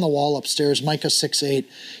it's on the wall upstairs, Micah 6:8.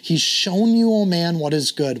 He's shown you, O man, what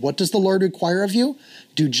is good. What does the Lord require of you?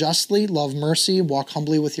 Do justly, love mercy, walk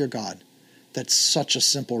humbly with your God. That's such a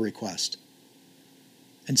simple request.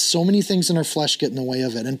 And so many things in our flesh get in the way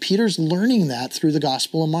of it. And Peter's learning that through the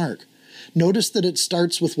Gospel of Mark. Notice that it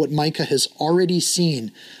starts with what Micah has already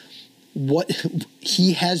seen. What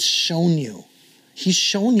he has shown you. He's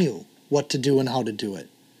shown you what to do and how to do it.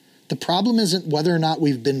 The problem isn't whether or not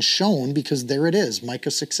we've been shown, because there it is, Micah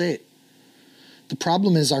 6:8. The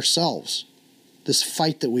problem is ourselves, this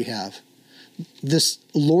fight that we have. This,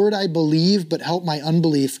 Lord, I believe, but help my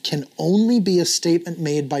unbelief, can only be a statement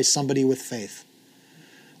made by somebody with faith.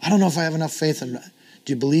 I don't know if I have enough faith.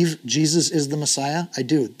 Do you believe Jesus is the Messiah? I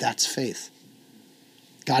do. That's faith.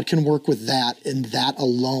 God can work with that and that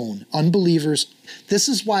alone. Unbelievers, this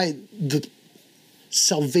is why the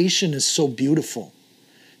salvation is so beautiful.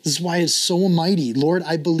 This is why it's so mighty. Lord,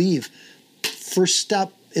 I believe. First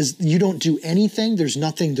step is you don't do anything. There's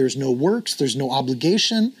nothing. There's no works. There's no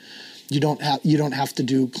obligation. You don't have to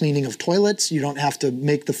do cleaning of toilets. You don't have to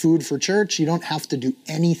make the food for church. You don't have to do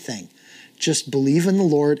anything. Just believe in the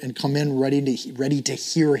Lord and come in ready to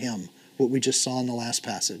hear him, what we just saw in the last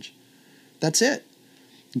passage. That's it.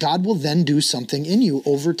 God will then do something in you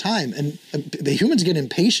over time. And the humans get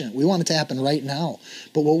impatient. We want it to happen right now.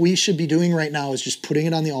 But what we should be doing right now is just putting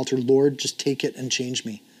it on the altar. Lord, just take it and change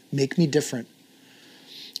me. Make me different.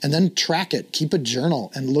 And then track it. Keep a journal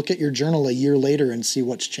and look at your journal a year later and see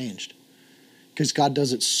what's changed. Because God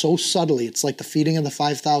does it so subtly. It's like the feeding of the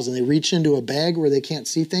 5,000. They reach into a bag where they can't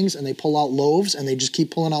see things and they pull out loaves, and they just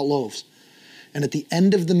keep pulling out loaves. And at the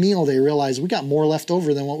end of the meal, they realize we got more left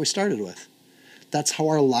over than what we started with. That's how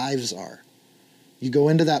our lives are. You go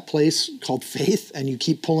into that place called faith and you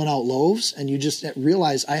keep pulling out loaves, and you just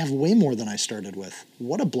realize I have way more than I started with.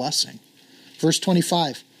 What a blessing. Verse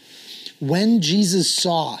 25. When Jesus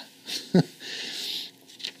saw...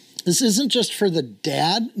 This isn't just for the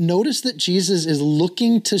dad. Notice that Jesus is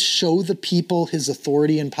looking to show the people his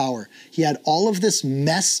authority and power. He had all of this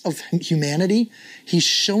mess of humanity. He's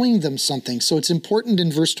showing them something. So it's important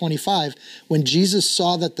in verse 25, when Jesus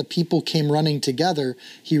saw that the people came running together,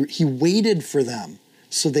 he waited for them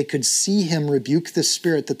so they could see him rebuke the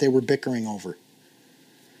spirit that they were bickering over.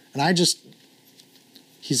 And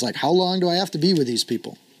he's like, how long do I have to be with these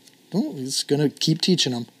people? Oh, he's going to keep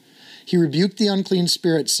teaching them. He rebuked the unclean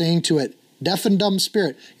spirit, saying to it, deaf and dumb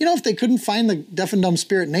spirit. You know, if they couldn't find the deaf and dumb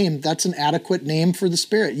spirit name, that's an adequate name for the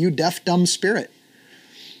spirit. You deaf, dumb spirit.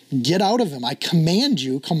 Get out of him. I command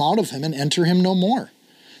you, come out of him and enter him no more.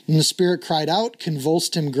 And the spirit cried out,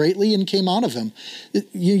 convulsed him greatly, and came out of him.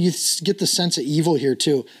 You get the sense of evil here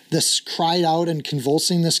too. This cried out and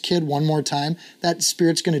convulsing this kid one more time, that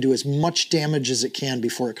spirit's going to do as much damage as it can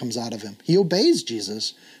before it comes out of him. He obeys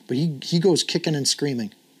Jesus, but he goes kicking and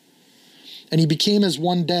screaming. And he became as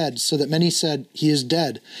one dead, so that many said, he is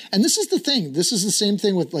dead. And this is the thing. This is the same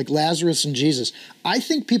thing with like Lazarus and Jesus. I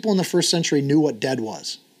think people in the first century knew what dead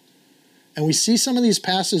was. And we see some of these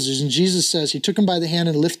passages, and Jesus says he took him by the hand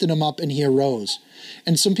and lifted him up, and he arose.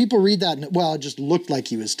 And some people read that, and well, it just looked like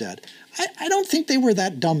he was dead. I don't think they were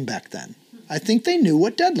that dumb back then. I think they knew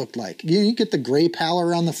what dead looked like. You get the gray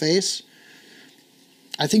pallor on the face.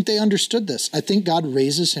 I think they understood this. I think God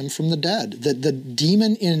raises him from the dead. The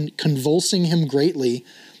demon, in convulsing him greatly,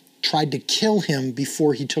 tried to kill him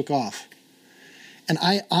before he took off. And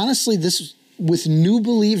I honestly, this with new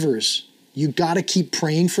believers, you got to keep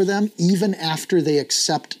praying for them even after they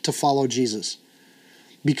accept to follow Jesus.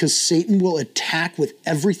 Because Satan will attack with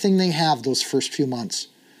everything they have those first few months.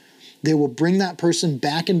 They will bring that person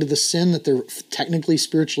back into the sin that they're technically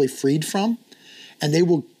spiritually freed from, and they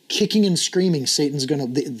will kicking and screaming. Satan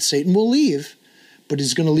will leave, but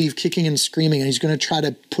he's going to leave kicking and screaming, and he's going to try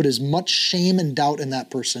to put as much shame and doubt in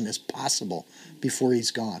that person as possible before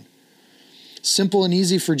he's gone. Simple and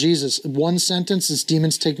easy for Jesus. One sentence, this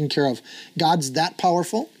demon's taken care of. God's that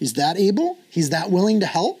powerful. He's that able. He's that willing to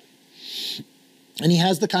help. And he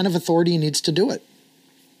has the kind of authority he needs to do it.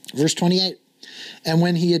 Verse 28. And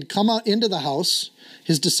when he had come out into the house,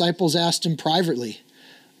 his disciples asked him privately.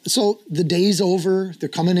 So the day's over. They're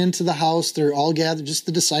coming into the house. They're all gathered, just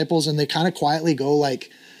the disciples. And they kind of quietly go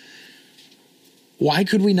like, why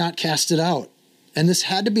could we not cast it out? And this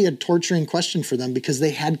had to be a torturing question for them because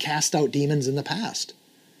they had cast out demons in the past.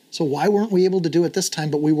 So why weren't we able to do it this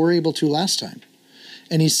time, but we were able to last time?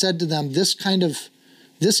 And he said to them, this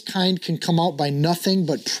kind can come out by nothing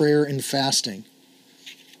but prayer and fasting.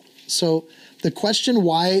 So the question,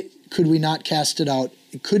 why could we not cast it out?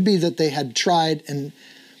 It could be that they had tried and,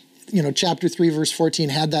 chapter 3, verse 14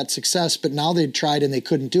 had that success, but now they'd tried and they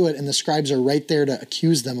couldn't do it. And the scribes are right there to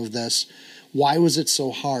accuse them of this. Why was it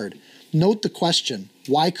so hard? Note the question,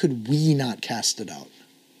 why could we not cast it out?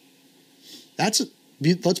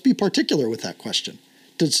 Let's be particular with that question.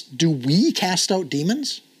 Do we cast out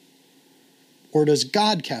demons? Or does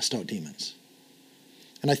God cast out demons?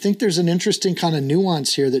 And I think there's an interesting kind of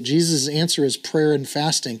nuance here that Jesus' answer is prayer and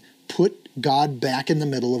fasting. Put God back in the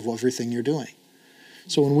middle of everything you're doing.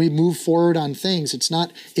 So when we move forward on things, it's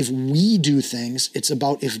not if we do things, it's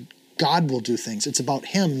about if God will do things. It's about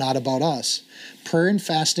him, not about us. Prayer and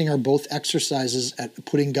fasting are both exercises at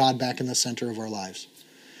putting God back in the center of our lives.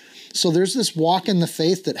 So there's this walk in the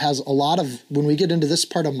faith that has a lot of, when we get into this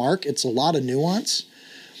part of Mark, it's a lot of nuance.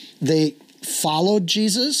 They followed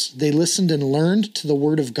Jesus. They listened and learned to the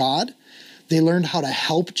word of God. They learned how to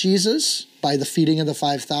help Jesus by the feeding of the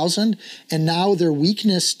 5,000. And now their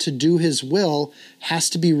weakness to do his will has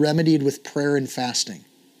to be remedied with prayer and fasting.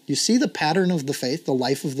 You see the pattern of the faith, the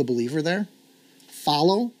life of the believer there?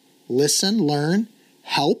 Follow, listen, learn,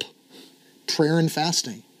 help, prayer and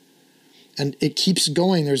fasting. And it keeps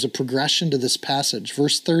going. There's a progression to this passage.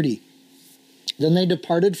 Verse 30. Then they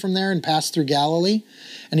departed from there and passed through Galilee,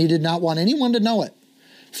 and he did not want anyone to know it.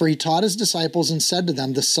 For he taught his disciples and said to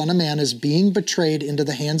them, the Son of Man is being betrayed into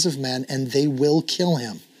the hands of men, and they will kill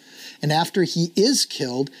him. And after he is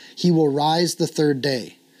killed, he will rise the third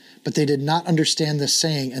day. But they did not understand this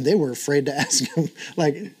saying, and they were afraid to ask him.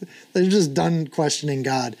 They're just done questioning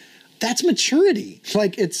God. That's maturity.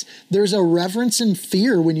 There's a reverence and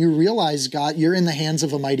fear when you realize, God, you're in the hands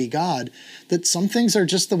of a mighty God, that some things are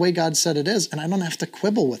just the way God said it is, and I don't have to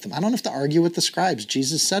quibble with them. I don't have to argue with the scribes.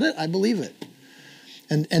 Jesus said it, I believe it.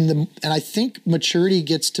 And I think maturity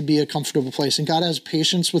gets to be a comfortable place. And God has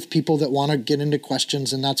patience with people that want to get into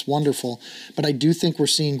questions, and that's wonderful. But I do think we're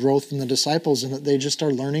seeing growth in the disciples and that they just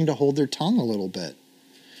are learning to hold their tongue a little bit.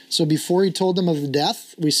 So before he told them of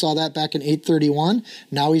death, we saw that back in 8:31.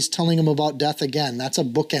 Now he's telling them about death again. That's a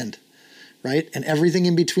bookend, right? And everything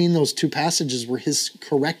in between those two passages were his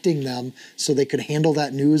correcting them so they could handle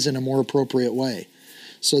that news in a more appropriate way.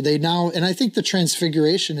 So they now, and I think the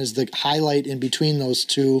transfiguration is the highlight in between those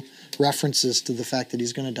two references to the fact that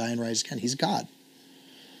he's going to die and rise again. He's God.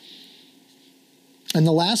 And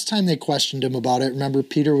the last time they questioned him about it, remember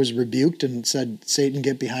Peter was rebuked and said, Satan,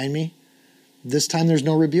 get behind me. This time there's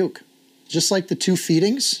no rebuke. Just like the two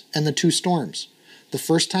feedings and the two storms. The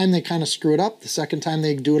first time they kind of screw it up. The second time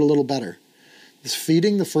they do it a little better. This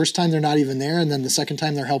feeding, the first time they're not even there, and then the second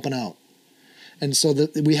time they're helping out. And so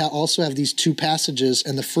we also have these two passages,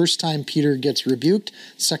 and the first time Peter gets rebuked,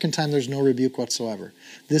 second time there's no rebuke whatsoever.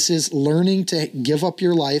 This is learning to give up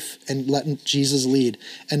your life and letting Jesus lead.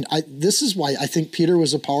 And this is why I think Peter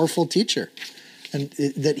was a powerful teacher, and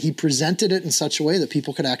that he presented it in such a way that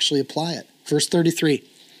people could actually apply it. Verse 33.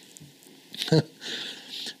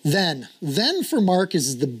 Then for Mark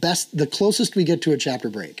is the closest we get to a chapter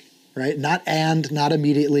break. Right? Not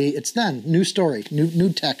immediately. It's then. New story, new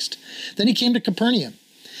text. Then he came to Capernaum.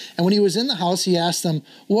 And when he was in the house, he asked them,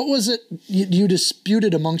 what was it you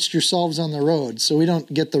disputed amongst yourselves on the road? So we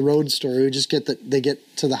don't get the road story. We just get that they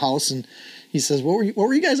get to the house and he says, what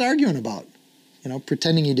were you guys arguing about?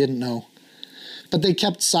 Pretending he didn't know. But they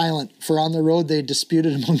kept silent, for on the road they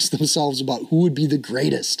disputed amongst themselves about who would be the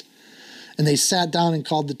greatest. And they sat down and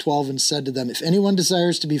called the 12 and said to them, if anyone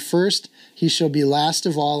desires to be first, he shall be last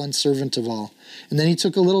of all and servant of all. And then he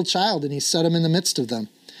took a little child and he set him in the midst of them.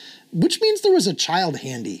 Which means there was a child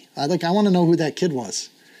handy. I want to know who that kid was.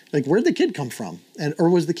 Where'd the kid come from? Or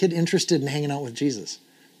was the kid interested in hanging out with Jesus?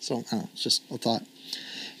 So, it's just a thought.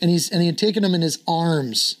 And he had taken him in his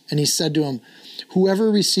arms and he said to him, whoever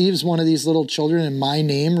receives one of these little children in my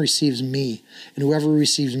name receives me. And whoever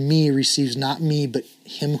receives me receives not me, but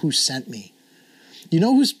him who sent me. You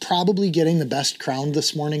know who's probably getting the best crown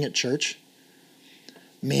this morning at church?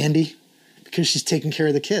 Mandy, because she's taking care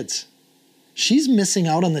of the kids. She's missing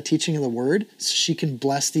out on the teaching of the word so she can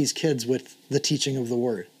bless these kids with the teaching of the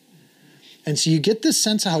word. And so you get this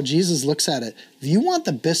sense of how Jesus looks at it. If you want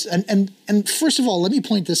the best, and first of all, let me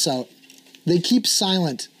point this out. They keep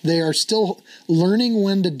silent. They are still learning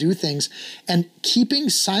when to do things. And keeping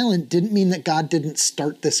silent didn't mean that God didn't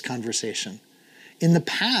start this conversation. In the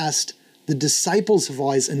past, the disciples have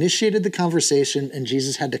always initiated the conversation and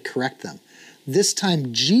Jesus had to correct them. This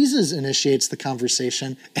time, Jesus initiates the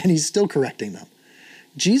conversation and he's still correcting them.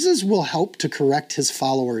 Jesus will help to correct his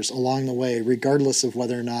followers along the way, regardless of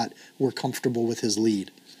whether or not we're comfortable with his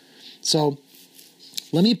lead. So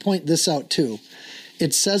let me point this out too.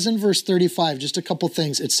 It says in verse 35, just a couple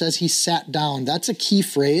things. It says he sat down. That's a key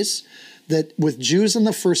phrase that with Jews in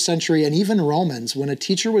the first century and even Romans, when a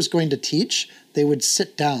teacher was going to teach, they would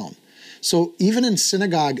sit down. So even in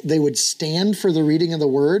synagogue, they would stand for the reading of the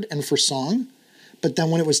word and for song. But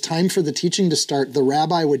then when it was time for the teaching to start, the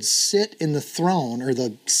rabbi would sit in the throne or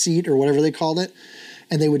the seat or whatever they called it,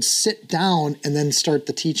 and they would sit down and then start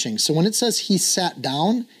the teaching. So when it says he sat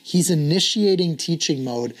down, he's initiating teaching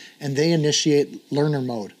mode and they initiate learner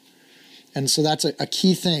mode. And so that's a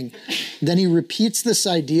key thing. Then he repeats this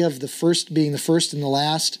idea of the first being the first and the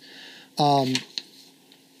last. I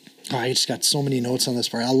just got so many notes on this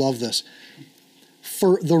part. I love this.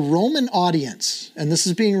 For the Roman audience, and this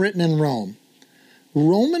is being written in Rome,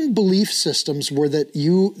 Roman belief systems were that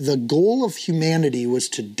the goal of humanity was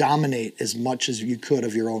to dominate as much as you could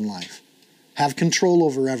of your own life. Have control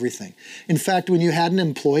over everything. In fact, when you had an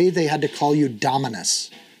employee, they had to call you dominus,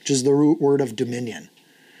 which is the root word of dominion.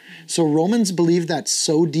 So Romans believed that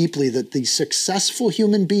so deeply that the successful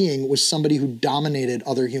human being was somebody who dominated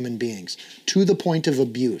other human beings to the point of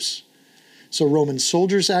abuse. So Roman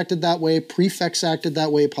soldiers acted that way, prefects acted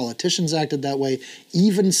that way, politicians acted that way,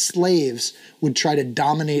 even slaves would try to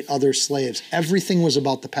dominate other slaves. Everything was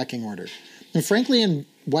about the pecking order. And frankly, in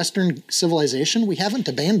Western civilization, we haven't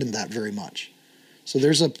abandoned that very much. So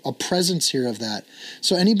there's a presence here of that.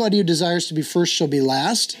 So anybody who desires to be first shall be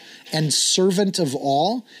last, and servant of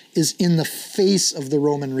all is in the face of the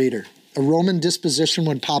Roman reader. A Roman disposition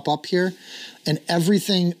would pop up here, and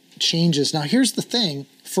everything changes. Now here's the thing.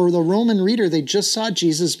 For the Roman reader, they just saw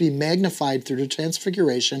Jesus be magnified through the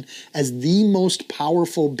transfiguration as the most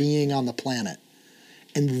powerful being on the planet.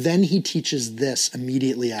 And then he teaches this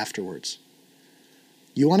immediately afterwards.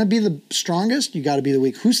 You want to be the strongest? You got to be the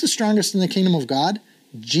weak. Who's the strongest in the kingdom of God?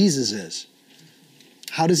 Jesus is.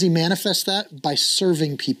 How does he manifest that? By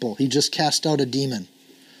serving people. He just cast out a demon.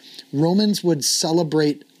 Romans would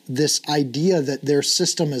celebrate this idea that their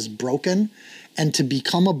system is broken, and to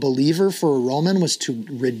become a believer for a Roman was to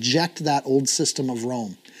reject that old system of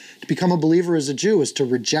Rome. To become a believer as a Jew is to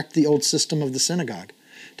reject the old system of the synagogue.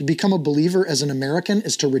 To become a believer as an American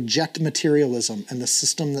is to reject materialism and the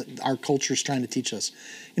system that our culture is trying to teach us.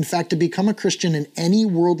 In fact, to become a Christian in any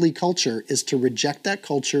worldly culture is to reject that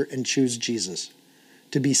culture and choose Jesus,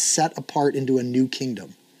 to be set apart into a new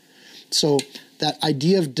kingdom. So that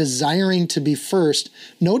idea of desiring to be first,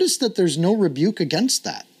 notice that there's no rebuke against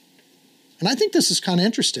that. And I think this is kind of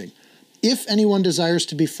interesting. If anyone desires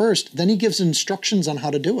to be first, then he gives instructions on how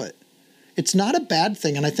to do it. It's not a bad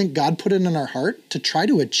thing, and I think God put it in our heart to try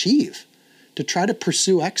to achieve, to try to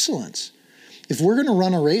pursue excellence. If we're going to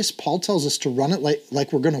run a race, Paul tells us to run it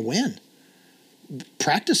like we're going to win.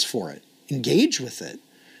 Practice for it. Engage with it.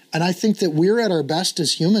 And I think that we're at our best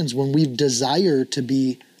as humans when we desire to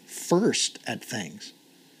be first at things.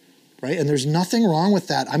 Right? And there's nothing wrong with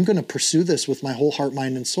that. I'm going to pursue this with my whole heart,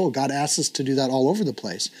 mind, and soul. God asks us to do that all over the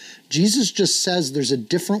place. Jesus just says there's a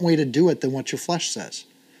different way to do it than what your flesh says.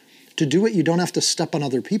 To do it, you don't have to step on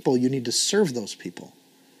other people. You need to serve those people.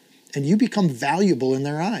 And you become valuable in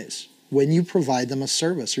their eyes when you provide them a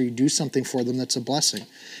service or you do something for them that's a blessing.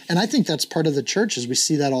 And I think that's part of the church, as we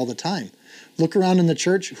see that all the time. Look around in the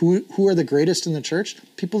church. Who are the greatest in the church?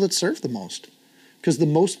 People that serve the most. Because the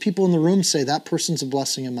most people in the room say, that person's a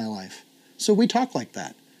blessing in my life. So we talk like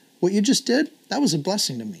that. What you just did, that was a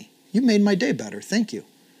blessing to me. You made my day better. Thank you.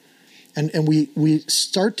 And we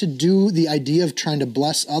start to do the idea of trying to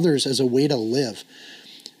bless others as a way to live.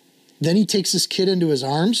 Then he takes this kid into his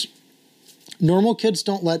arms. Normal kids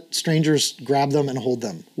don't let strangers grab them and hold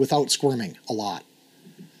them without squirming a lot.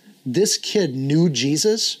 This kid knew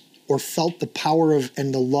Jesus or felt the power of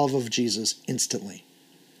and the love of Jesus instantly.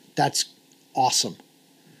 That's awesome.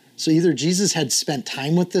 So either Jesus had spent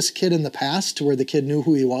time with this kid in the past to where the kid knew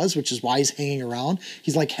who he was, which is why he's hanging around.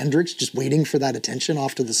 He's like Hendrix, just waiting for that attention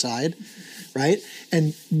off to the side, right?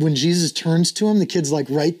 And when Jesus turns to him, the kid's like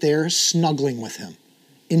right there, snuggling with him,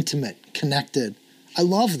 intimate, connected. I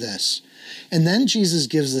love this. And then Jesus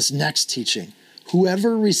gives this next teaching.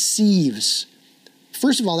 Whoever receives,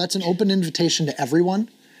 first of all, that's an open invitation to everyone,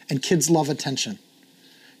 and kids love attention.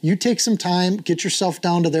 You take some time, get yourself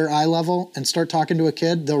down to their eye level, and start talking to a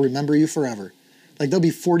kid, they'll remember you forever. Like there'll be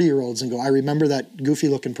 40-year-olds and go, I remember that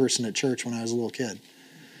goofy-looking person at church when I was a little kid.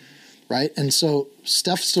 Right? And so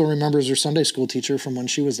Steph still remembers her Sunday school teacher from when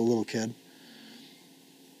she was a little kid.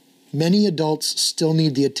 Many adults still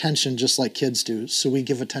need the attention just like kids do, so we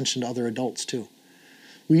give attention to other adults too.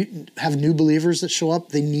 We have new believers that show up,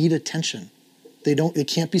 they need attention. They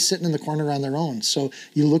can't be sitting in the corner on their own. So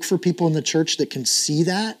you look for people in the church that can see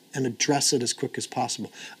that and address it as quick as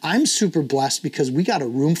possible. I'm super blessed because we got a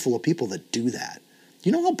room full of people that do that.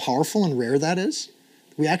 You know how powerful and rare that is?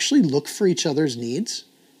 We actually look for each other's needs.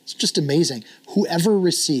 It's just amazing. Whoever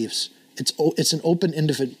receives, it's an open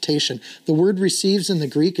invitation. The word receives in the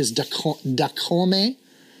Greek is dakome,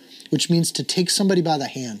 which means to take somebody by the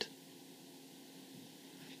hand.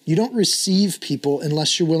 You don't receive people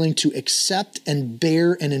unless you're willing to accept and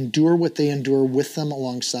bear and endure what they endure with them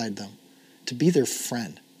alongside them, to be their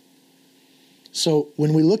friend. So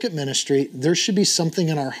when we look at ministry, there should be something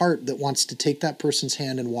in our heart that wants to take that person's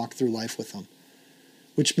hand and walk through life with them,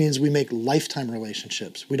 which means we make lifetime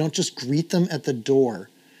relationships. We don't just greet them at the door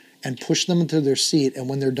and push them into their seat, and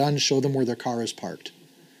when they're done, show them where their car is parked.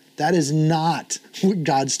 That is not what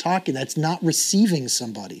God's talking. That's not receiving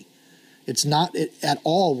somebody. It's not at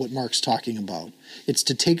all what Mark's talking about. It's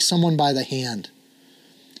to take someone by the hand.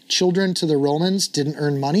 Children to the Romans didn't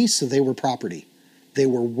earn money, so they were property. They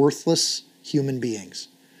were worthless human beings.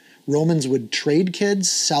 Romans would trade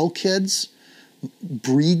kids, sell kids,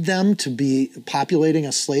 breed them to be populating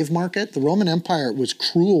a slave market. The Roman Empire was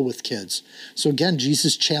cruel with kids. So again,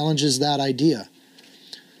 Jesus challenges that idea.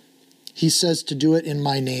 He says to do it in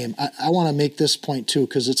my name. I want to make this point too,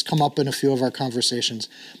 because it's come up in a few of our conversations.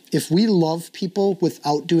 If we love people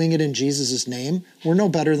without doing it in Jesus' name, we're no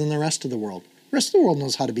better than the rest of the world. The rest of the world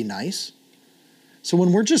knows how to be nice. So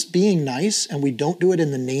when we're just being nice and we don't do it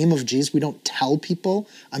in the name of Jesus, we don't tell people,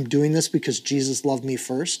 I'm doing this because Jesus loved me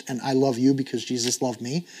first, and I love you because Jesus loved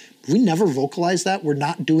me. If we never vocalize that, we're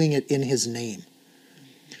not doing it in his name.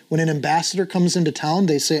 When an ambassador comes into town,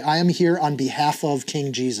 they say, I am here on behalf of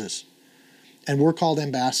King Jesus. And we're called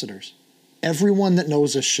ambassadors. Everyone that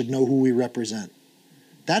knows us should know who we represent.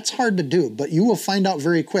 That's hard to do, but you will find out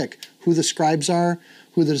very quick who the scribes are,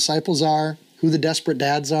 who the disciples are, who the desperate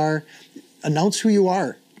dads are. Announce who you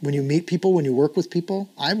are. When you meet people, when you work with people,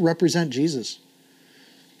 I represent Jesus.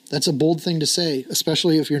 That's a bold thing to say,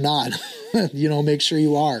 especially if you're not. Make sure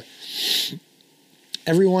you are.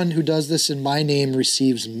 Everyone who does this in my name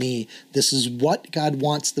receives me. This is what God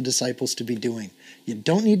wants the disciples to be doing. You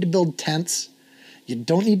don't need to build tents. You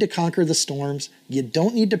don't need to conquer the storms. You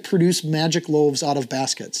don't need to produce magic loaves out of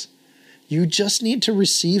baskets. You just need to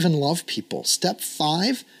receive and love people. Step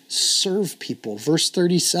 5, serve people. Verse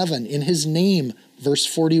 37, in his name, verse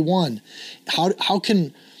 41. How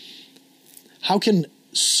can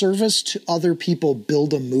service to other people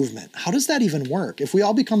build a movement? How does that even work? If we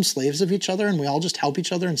all become slaves of each other and we all just help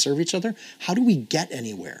each other and serve each other, how do we get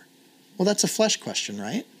anywhere? Well, that's a flesh question,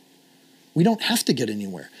 right? We don't have to get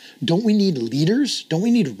anywhere. Don't we need leaders? Don't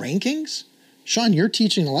we need rankings? Sean, you're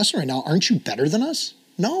teaching a lesson right now. Aren't you better than us?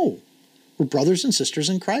 No. We're brothers and sisters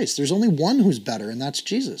in Christ. There's only one who's better, and that's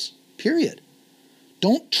Jesus, period.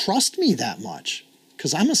 Don't trust me that much,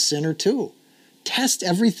 because I'm a sinner too. Test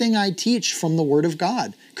everything I teach from the Word of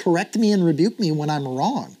God. Correct me and rebuke me when I'm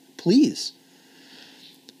wrong, please.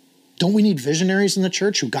 Don't we need visionaries in the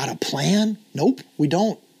church who got a plan? Nope, we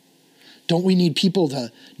don't. Don't we need people to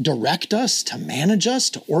direct us, to manage us,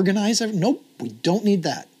 to organize everything? Nope, we don't need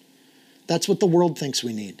that. That's what the world thinks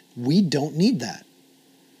we need. We don't need that.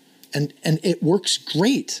 And it works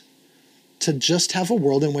great to just have a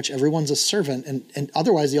world in which everyone's a servant, and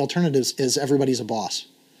otherwise the alternative is everybody's a boss.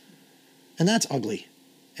 And that's ugly.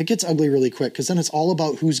 It gets ugly really quick, because then it's all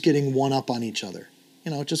about who's getting one up on each other.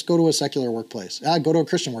 Just go to a secular workplace. Go to a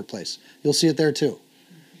Christian workplace. You'll see it there too.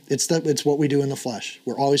 It's what we do in the flesh.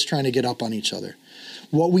 We're always trying to get up on each other.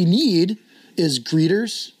 What we need is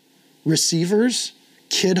greeters, receivers,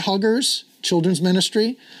 kid huggers, children's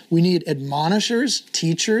ministry. We need admonishers,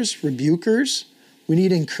 teachers, rebukers. We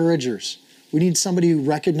need encouragers. We need somebody who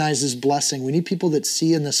recognizes blessing. We need people that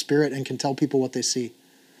see in the Spirit and can tell people what they see.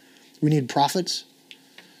 We need prophets.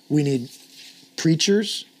 We need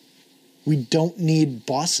preachers. We don't need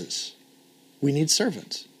bosses. We need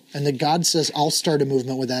servants. And that God says, I'll start a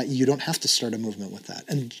movement with that. You don't have to start a movement with that.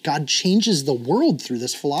 And God changes the world through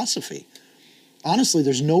this philosophy. Honestly,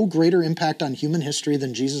 there's no greater impact on human history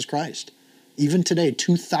than Jesus Christ. Even today,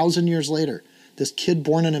 2,000 years later, this kid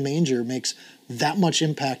born in a manger makes that much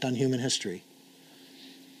impact on human history.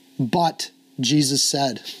 But Jesus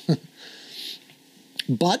said,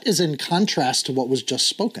 but is in contrast to what was just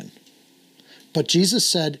spoken. But Jesus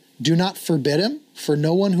said, do not forbid him, for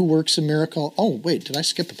no one who works a miracle. Oh, wait, did I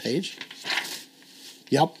skip a page?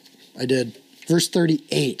 Yep, I did. Verse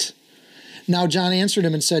 38. Now John answered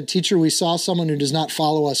him and said, Teacher, we saw someone who does not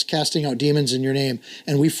follow us casting out demons in your name,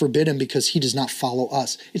 and we forbid him because he does not follow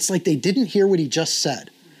us. It's like they didn't hear what he just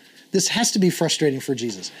said. This has to be frustrating for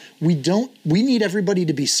Jesus. We need everybody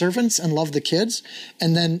to be servants and love the kids.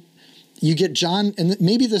 And then you get John, and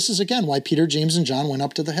maybe this is again why Peter, James, and John went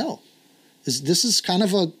up to the hill. This is kind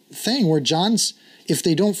of a thing where John's, if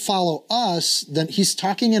they don't follow us, then he's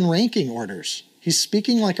talking in ranking orders. He's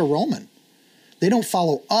speaking like a Roman. They don't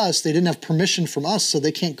follow us. They didn't have permission from us, so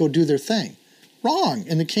they can't go do their thing. Wrong.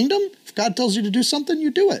 In the kingdom, if God tells you to do something, you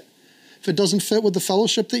do it. If it doesn't fit with the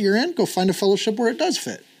fellowship that you're in, go find a fellowship where it does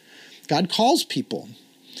fit. God calls people.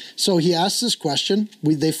 So he asked this question.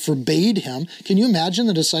 They forbade him. Can you imagine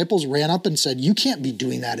the disciples ran up and said, you can't be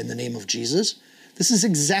doing that in the name of Jesus. This is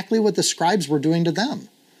exactly what the scribes were doing to them.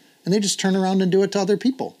 And they just turn around and do it to other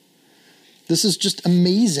people. This is just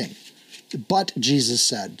amazing. But Jesus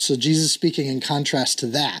said, so Jesus speaking in contrast to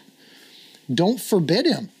that, don't forbid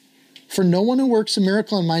him, for no one who works a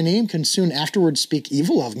miracle in my name can soon afterwards speak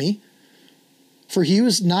evil of me. For he who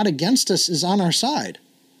is not against us is on our side.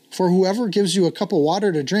 For whoever gives you a cup of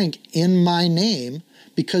water to drink in my name,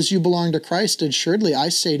 because you belong to Christ, assuredly I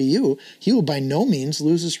say to you, he will by no means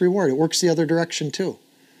lose his reward. It works the other direction too.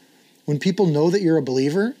 When people know that you're a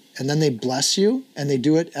believer and then they bless you and they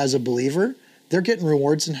do it as a believer, they're getting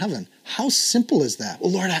rewards in heaven. How simple is that?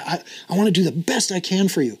 Well, Lord, I want to do the best I can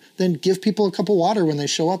for you. Then give people a cup of water when they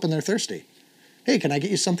show up and they're thirsty. Hey, can I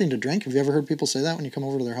get you something to drink? Have you ever heard people say that when you come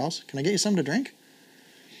over to their house? Can I get you something to drink?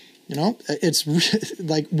 You know, it's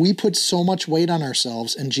like we put so much weight on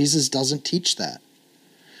ourselves and Jesus doesn't teach that.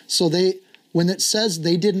 So when it says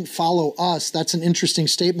they didn't follow us, that's an interesting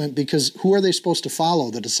statement because who are they supposed to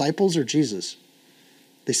follow? The disciples or Jesus?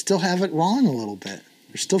 They still have it wrong a little bit.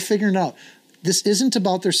 They're still figuring it out. This isn't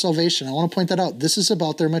about their salvation. I want to point that out. This is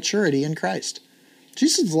about their maturity in Christ.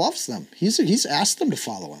 Jesus loves them. He's asked them to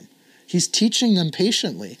follow him. He's teaching them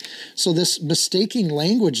patiently. So this mistaking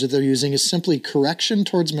language that they're using is simply correction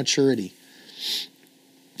towards maturity.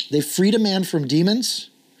 They freed a man from demons.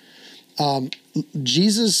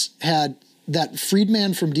 Jesus had that freed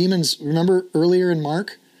man from demons. Remember earlier in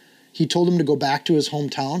Mark, he told him to go back to his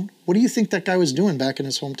hometown. What do you think that guy was doing back in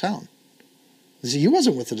his hometown? He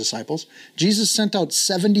wasn't with the disciples. Jesus sent out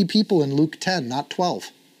 70 people in Luke 10, not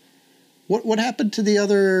 12. What happened to the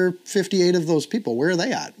other 58 of those people? Where are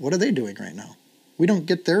they at? What are they doing right now? We don't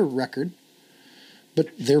get their record. But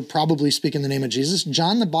they're probably speaking the name of Jesus.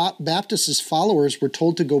 John the Baptist's followers were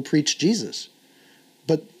told to go preach Jesus.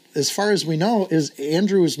 But as far as we know,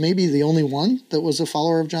 Andrew is maybe the only one that was a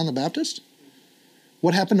follower of John the Baptist?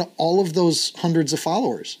 What happened to all of those hundreds of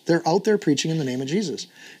followers? They're out there preaching in the name of Jesus.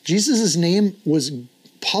 Jesus' name was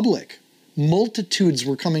public. Multitudes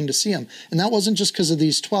were coming to see him. And that wasn't just because of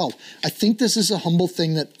these 12. I think this is a humble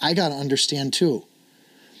thing that I got to understand too.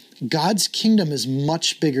 God's kingdom is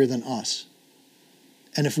much bigger than us.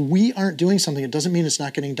 And if we aren't doing something, it doesn't mean it's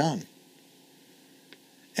not getting done.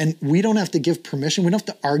 And we don't have to give permission. We don't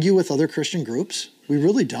have to argue with other Christian groups. We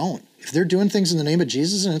really don't. If they're doing things in the name of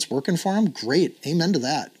Jesus and it's working for them, great. Amen to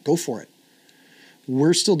that. Go for it.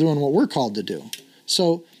 We're still doing what we're called to do.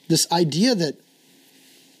 So this idea that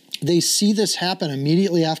they see this happen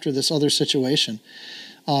immediately after this other situation.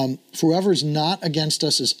 For whoever is not against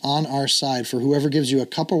us is on our side. For whoever gives you a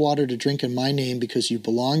cup of water to drink in my name because you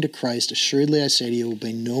belong to Christ, assuredly I say to you, will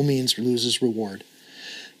by no means lose his reward.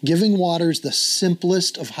 Giving water is the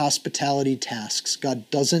simplest of hospitality tasks. God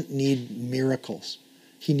doesn't need miracles.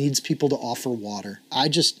 He needs people to offer water.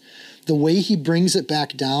 The way he brings it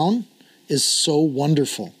back down is so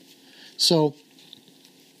wonderful. So,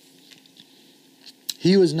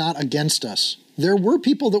 he was not against us. There were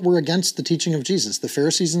people that were against the teaching of Jesus, the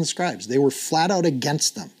Pharisees and the scribes. They were flat out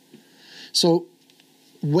against them. So,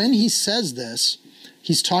 when he says this,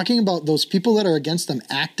 he's talking about those people that are against them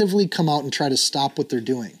actively come out and try to stop what they're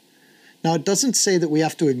doing. Now, it doesn't say that we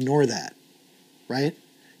have to ignore that, right?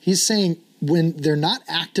 He's saying when they're not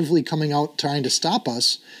actively coming out trying to stop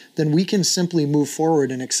us, then we can simply move forward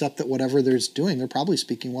and accept that whatever they're doing, they're probably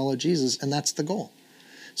speaking well of Jesus, and that's the goal.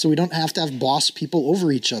 So we don't have to have boss people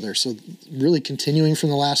over each other. So really continuing from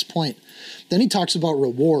the last point. Then he talks about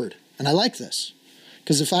reward, and I like this.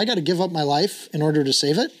 Because if I got to give up my life in order to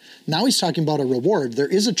save it, now he's talking about a reward. There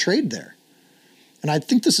is a trade there. And I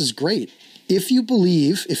think this is great. If you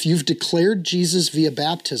believe, if you've declared Jesus via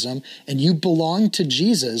baptism and you belong to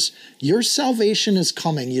Jesus, your salvation is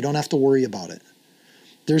coming. You don't have to worry about it.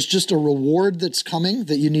 There's just a reward that's coming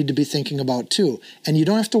that you need to be thinking about too. And you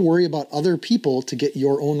don't have to worry about other people to get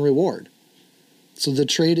your own reward. So the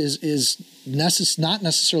trade is not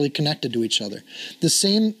necessarily connected to each other.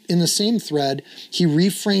 In the same thread, he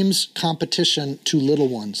reframes competition to little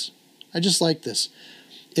ones. I just like this.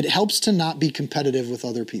 It helps to not be competitive with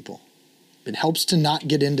other people. It helps to not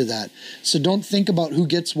get into that. So don't think about who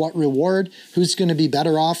gets what reward, who's going to be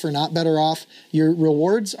better off or not better off. Your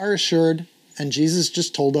rewards are assured, and Jesus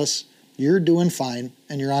just told us you're doing fine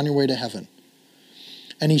and you're on your way to heaven.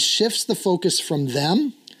 And he shifts the focus from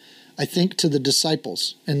them, I think, to the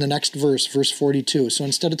disciples in the next verse, verse 42. So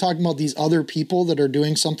instead of talking about these other people that are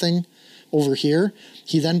doing something over here,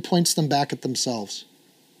 he then points them back at themselves.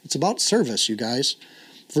 It's about service, you guys.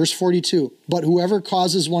 Verse 42, but whoever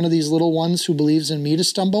causes one of these little ones who believes in me to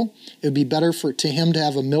stumble, it would be better to him to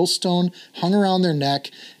have a millstone hung around their neck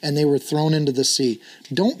and they were thrown into the sea.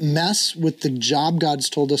 Don't mess with the job God's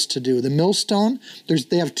told us to do. The millstone,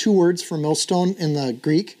 they have two words for millstone in the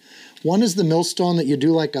Greek. One is the millstone that you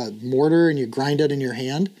do like a mortar and you grind it in your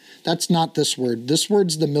hand. That's not this word. This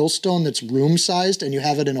word's the millstone that's room-sized and you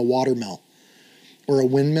have it in a watermill or a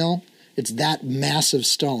windmill. It's that massive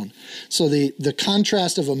stone. So the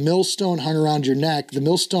contrast of a millstone hung around your neck, the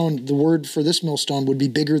millstone, the word for this millstone would be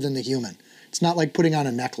bigger than the human. It's not like putting on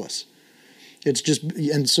a necklace. It's just,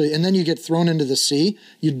 and then you get thrown into the sea.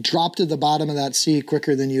 You'd drop to the bottom of that sea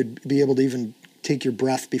quicker than you'd be able to even take your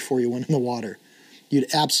breath before you went in the water.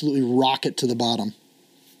 You'd absolutely rocket to the bottom.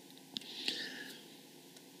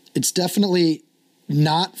 It's definitely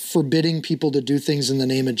not forbidding people to do things in the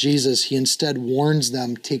name of Jesus. He instead warns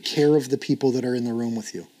them, take care of the people that are in the room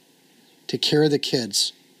with you. Take care of the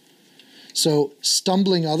kids. So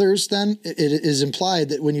stumbling others, then, it is implied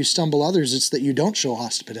that when you stumble others, it's that you don't show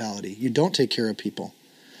hospitality. You don't take care of people.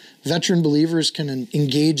 Veteran believers can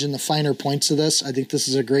engage in the finer points of this. I think this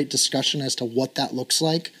is a great discussion as to what that looks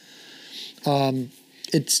like.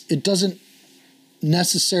 It doesn't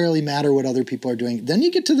necessarily matter what other people are doing. Then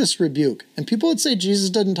you get to this rebuke. And people would say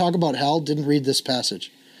Jesus didn't talk about hell, didn't read this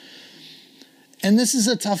passage. And this is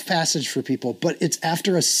a tough passage for people, but it's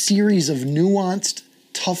after a series of nuanced,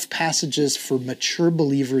 tough passages for mature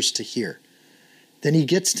believers to hear. Then he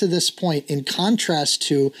gets to this point in contrast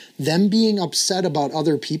to them being upset about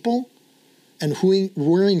other people and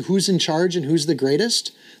worrying who's in charge and who's the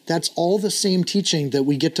greatest. That's all the same teaching that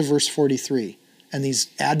we get to verse 43 and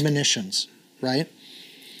these admonitions. Right?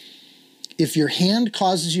 If your hand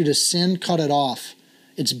causes you to sin, cut it off.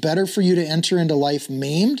 It's better for you to enter into life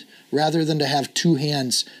maimed rather than to have two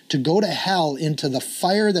hands, to go to hell into the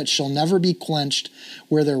fire that shall never be quenched,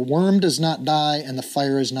 where their worm does not die and the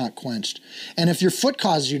fire is not quenched. And if your foot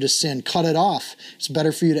causes you to sin, cut it off. It's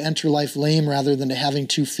better for you to enter life lame rather than to having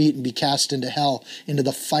 2 feet and be cast into hell, into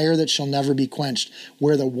the fire that shall never be quenched,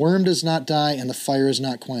 where the worm does not die and the fire is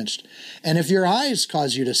not quenched. And if your eyes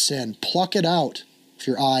cause you to sin, pluck it out. If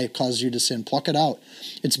your eye causes you to sin, pluck it out.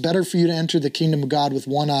 It's better for you to enter the kingdom of God with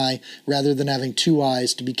one eye rather than having 2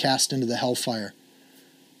 eyes to be cast into the hellfire,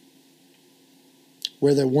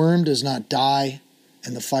 where the worm does not die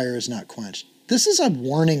and the fire is not quenched. This is a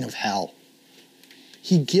warning of hell.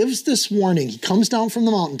 He gives this warning. He comes down from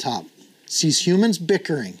the mountaintop, sees humans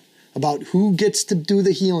bickering about who gets to do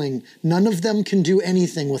the healing. None of them can do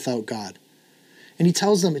anything without God. And he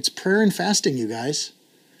tells them, it's prayer and fasting, you guys.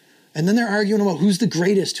 And then they're arguing about who's the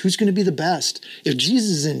greatest, who's going to be the best. If Jesus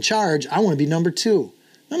is in charge, I want to be number 2.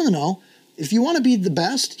 No. If you want to be the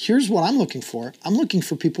best, here's what I'm looking for. I'm looking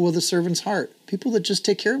for people with a servant's heart, people that just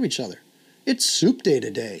take care of each other. It's soup day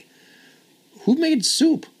today. Who made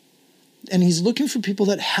soup? And he's looking for people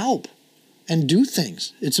that help and do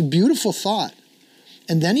things. It's a beautiful thought.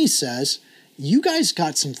 And then he says, you guys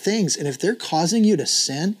got some things, and if they're causing you to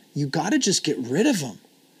sin, you got to just get rid of them.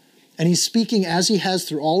 And he's speaking, as he has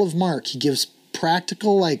through all of Mark, he gives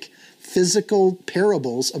practical, physical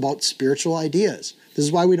parables about spiritual ideas. This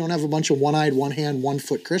is why we don't have a bunch of one-eyed, one-hand,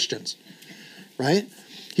 one-foot Christians, right?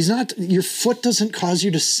 Your foot doesn't cause you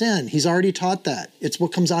to sin. He's already taught that. It's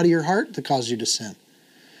what comes out of your heart that causes you to sin.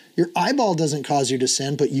 Your eyeball doesn't cause you to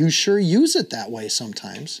sin, but you sure use it that way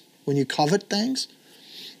sometimes when you covet things.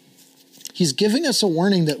 He's giving us a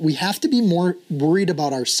warning that we have to be more worried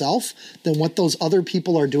about ourselves than what those other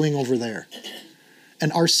people are doing over there.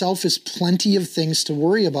 And ourself is plenty of things to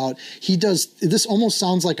worry about. This almost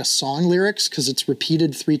sounds like a song lyrics because it's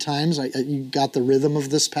repeated 3 times. You got the rhythm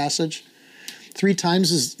of this passage. 3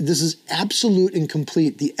 times this is absolute and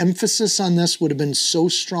complete. The emphasis on this would have been so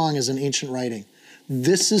strong as an ancient writing.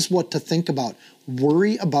 This is what to think about.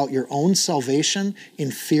 Worry about your own salvation in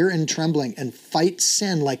fear and trembling, and fight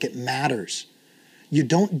sin like it matters. You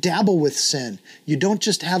don't dabble with sin. You don't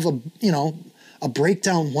just have a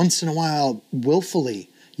breakdown once in a while willfully.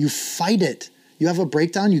 You fight it. You have a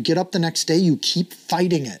breakdown, you get up the next day, you keep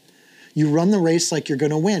fighting it. You run the race like you're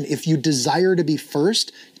going to win. If you desire to be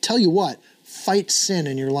first, tell you what, fight sin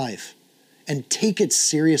in your life and take it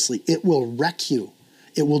seriously. It will wreck you.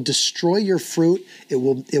 It will destroy your fruit. It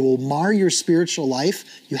will mar your spiritual life.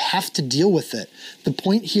 You have to deal with it. The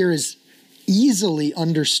point here is easily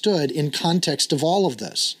understood in context of all of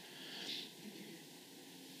this.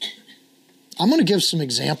 I'm going to give some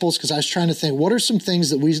examples because I was trying to think, what are some things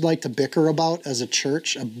that we like to bicker about as a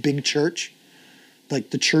church, a big church, like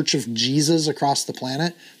the church of Jesus across the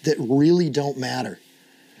planet, that really don't matter?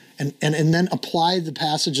 And then apply the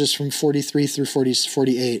passages from 43 through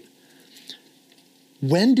 48.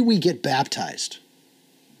 When do we get baptized?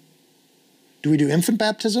 Do we do infant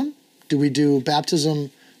baptism? Do we do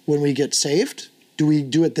baptism when we get saved? Do we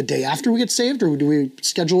do it the day after we get saved, or do we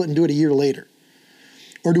schedule it and do it a year later?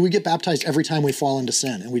 Or do we get baptized every time we fall into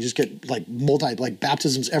sin and we just get like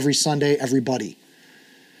baptisms every Sunday, everybody?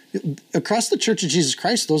 Across the Church of Jesus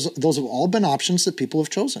Christ, those have all been options that people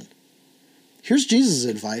have chosen. Here's Jesus'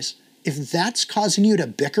 advice. If that's causing you to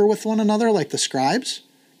bicker with one another like the scribes,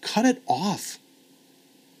 cut it off.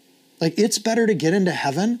 Like, it's better to get into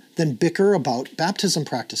heaven than bicker about baptism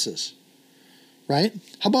practices, right?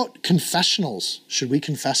 How about confessionals? Should we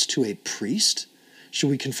confess to a priest? Should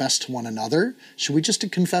we confess to one another? Should we just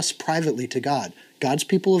confess privately to God? God's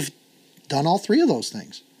people have done all three of those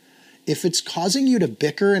things. If it's causing you to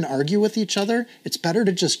bicker and argue with each other, it's better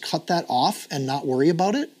to just cut that off and not worry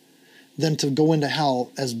about it than to go into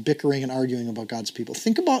hell as bickering and arguing about God's people.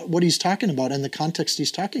 Think about what he's talking about and the context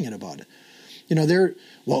he's talking about it.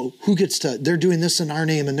 They're doing this in our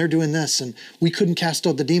name and they're doing this, and we couldn't cast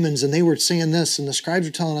out the demons and they were saying this and the scribes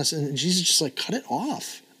were telling us, and Jesus just like, cut it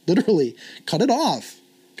off. Literally, cut it off.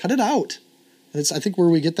 Cut it out. It's, I think, where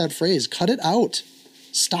we get that phrase, cut it out.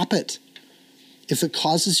 Stop it. If it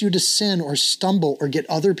causes you to sin or stumble or get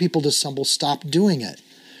other people to stumble, stop doing it.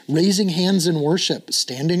 Raising hands in worship,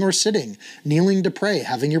 standing or sitting, kneeling to pray,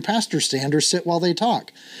 having your pastor stand or sit while they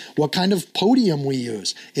talk. What kind of podium we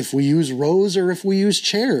use, if we use rows or if we use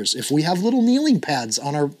chairs, if we have little kneeling pads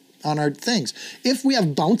on our things, if we have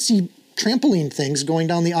bouncy trampoline things going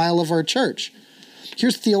down the aisle of our church.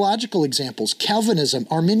 Here's theological examples: Calvinism,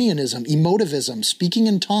 Arminianism, emotivism, speaking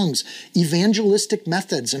in tongues, evangelistic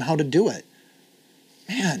methods and how to do it.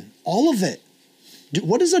 Man, all of it.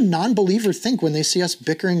 What does a non-believer think when they see us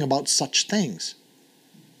bickering about such things?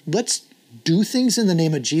 Let's do things in the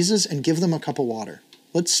name of Jesus and give them a cup of water.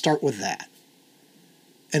 Let's start with that.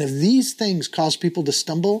 And if these things cause people to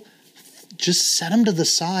stumble, just set them to the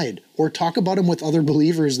side or talk about them with other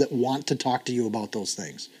believers that want to talk to you about those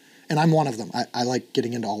things. And I'm one of them. I like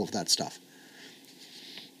getting into all of that stuff.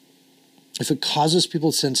 If it causes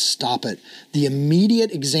people to sin, stop it. The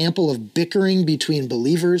immediate example of bickering between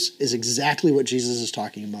believers is exactly what Jesus is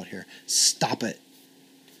talking about here. Stop it.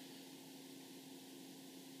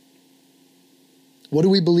 What do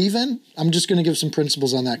we believe in? I'm just going to give some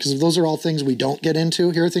principles on that, because those are all things we don't get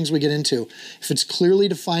into. Here are things we get into. If it's clearly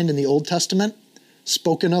defined in the Old Testament,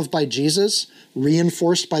 spoken of by Jesus,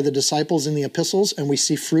 reinforced by the disciples in the epistles, and we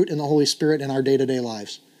see fruit in the Holy Spirit in our day-to-day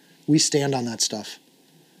lives, we stand on that stuff.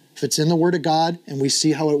 If it's in the Word of God and we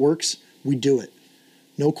see how it works, we do it.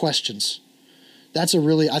 No questions. I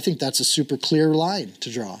think that's a super clear line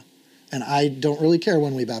to draw. And I don't really care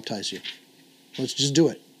when we baptize you. Let's just do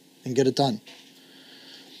it and get it done.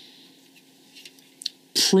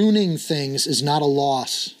 Pruning things is not a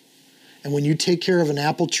loss. And when you take care of an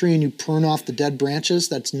apple tree and you prune off the dead branches,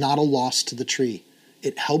 that's not a loss to the tree.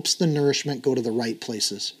 It helps the nourishment go to the right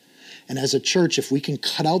places. And as a church, if we can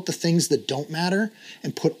cut out the things that don't matter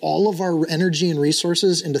and put all of our energy and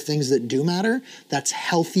resources into things that do matter, that's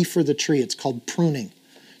healthy for the tree. It's called pruning.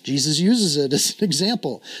 Jesus uses it as an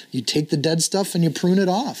example. You take the dead stuff and you prune it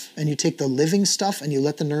off, and you take the living stuff and you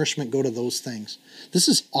let the nourishment go to those things. This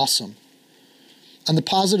is awesome. On the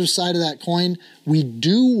positive side of that coin, we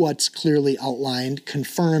do what's clearly outlined,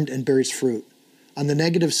 confirmed, and bears fruit. On the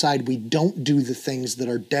negative side, we don't do the things that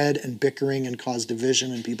are dead and bickering and cause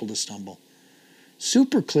division and people to stumble.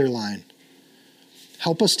 Super clear line.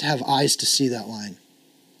 Help us to have eyes to see that line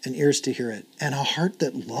and ears to hear it and a heart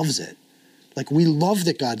that loves it. Like, we love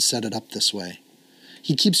that God set it up this way.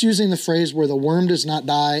 He keeps using the phrase where the worm does not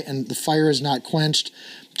die and the fire is not quenched.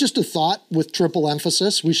 Just a thought with triple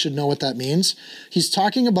emphasis. We should know what that means. He's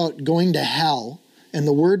talking about going to hell And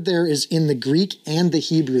the word there is in the Greek and the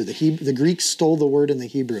Hebrew. The Greek stole the word in the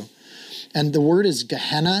Hebrew. And the word is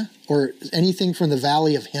Gehenna, or anything from the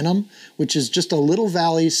valley of Hinnom, which is just a little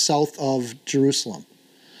valley south of Jerusalem.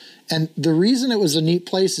 And the reason it was a neat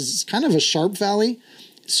place is it's kind of a sharp valley,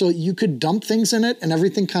 so you could dump things in it and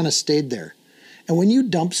everything kind of stayed there. And when you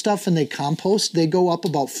dump stuff and they compost, they go up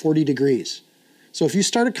about 40 degrees. So if you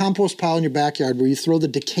start a compost pile in your backyard where you throw the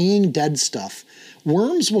decaying dead stuff,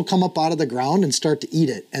 worms will come up out of the ground and start to eat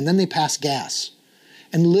it, and then they pass gas.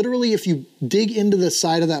 And literally, if you dig into the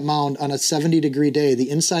side of that mound on a 70-degree day, the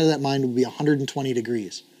inside of that mound will be 120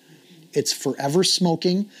 degrees. It's forever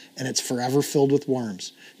smoking, and it's forever filled with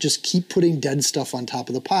worms. Just keep putting dead stuff on top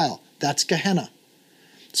of the pile. That's Gehenna.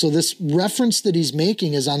 So this reference that he's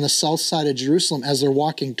making is on the south side of Jerusalem as they're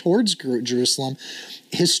walking towards Jerusalem.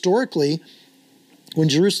 Historically, when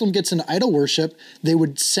Jerusalem gets into idol worship, they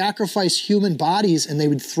would sacrifice human bodies and they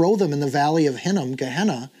would throw them in the valley of Hinnom,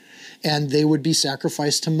 Gehenna, and they would be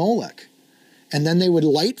sacrificed to Molech. And then they would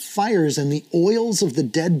light fires, and the oils of the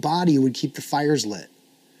dead body would keep the fires lit.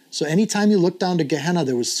 So anytime you look down to Gehenna,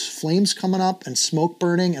 there was flames coming up and smoke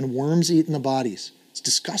burning and worms eating the bodies. It's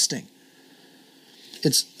disgusting.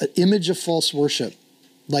 It's an image of false worship.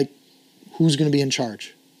 Like, who's going to be in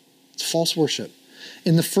charge? It's false worship.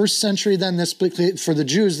 In the first century, then, for the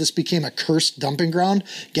Jews, this became a cursed dumping ground.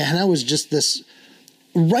 Gehenna was just this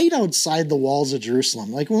right outside the walls of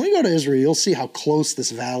Jerusalem. Like, when we go to Israel, you'll see how close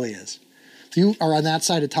this valley is. If you are on that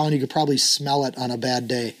side of town, you could probably smell it on a bad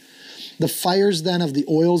day. The fires, then, of the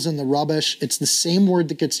oils and the rubbish, it's the same word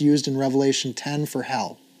that gets used in Revelation 10 for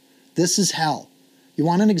hell. This is hell. You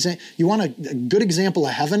want a good example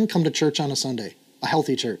of heaven? Come to church on a Sunday. A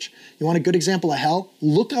healthy church. You want a good example of hell?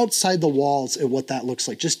 Look outside the walls at what that looks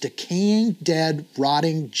like. Just decaying, dead,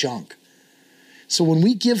 rotting junk. So when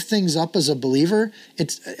we give things up as a believer,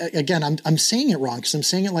 it's, again, I'm saying it wrong because I'm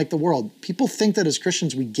saying it like the world. People think that as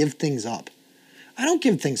Christians we give things up. I don't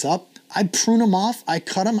give things up. I prune them off, I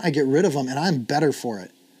cut them, I get rid of them, and I'm better for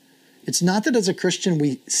it. It's not that as a Christian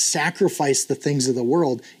we sacrifice the things of the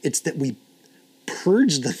world. It's that we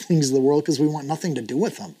purge the things of the world because we want nothing to do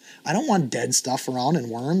with them. I don't want dead stuff around and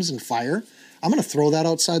worms and fire. I'm going to throw that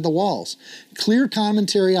outside the walls. Clear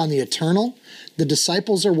commentary on the eternal. The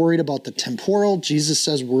disciples are worried about the temporal. Jesus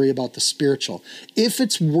says worry about the spiritual. If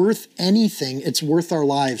it's worth anything, it's worth our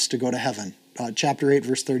lives to go to heaven. Chapter 8,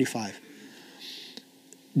 verse 35.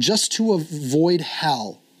 Just to avoid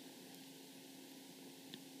hell.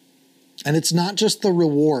 And it's not just the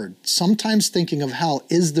reward. Sometimes thinking of hell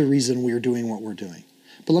is the reason we're doing what we're doing.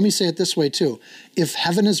 But let me say it this way too. If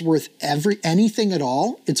heaven is worth anything at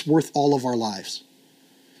all, it's worth all of our lives.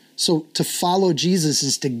 So to follow Jesus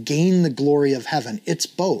is to gain the glory of heaven. It's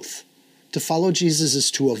both. To follow Jesus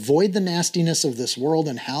is to avoid the nastiness of this world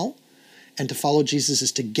and hell, and to follow Jesus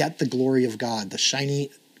is to get the glory of God, the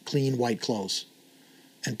shiny, clean, white clothes.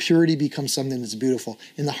 And purity becomes something that's beautiful.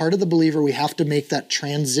 In the heart of the believer, we have to make that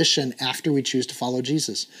transition after we choose to follow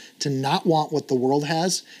Jesus, to not want what the world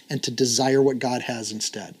has and to desire what God has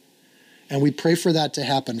instead. And we pray for that to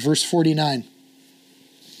happen. Verse 49.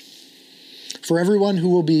 For everyone who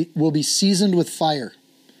will be seasoned with fire,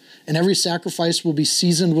 and every sacrifice will be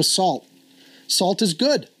seasoned with salt. Salt is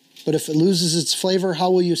good, but if it loses its flavor,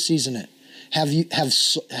 how will you season it?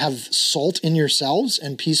 Have salt in yourselves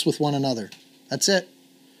and peace with one another. That's it.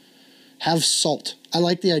 Have salt. I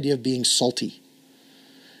like the idea of being salty.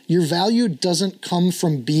 Your value doesn't come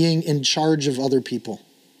from being in charge of other people.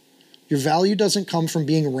 Your value doesn't come from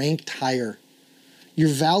being ranked higher. Your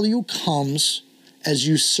value comes as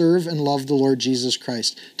you serve and love the Lord Jesus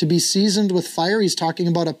Christ. To be seasoned with fire, he's talking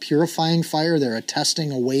about a purifying fire there, a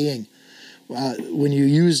testing, a weighing. When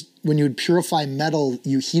you would purify metal,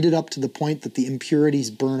 you heat it up to the point that the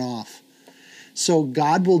impurities burn off. So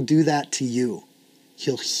God will do that to you.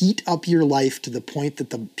 He'll heat up your life to the point that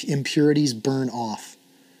the impurities burn off.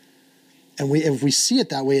 And if we see it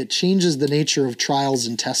that way, it changes the nature of trials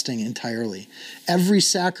and testing entirely. Every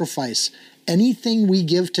sacrifice, anything we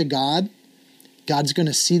give to God, God's going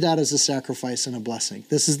to see that as a sacrifice and a blessing.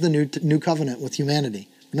 This is the new covenant with humanity.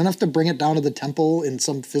 We don't have to bring it down to the temple in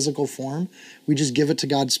some physical form. We just give it to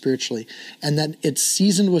God spiritually. And then it's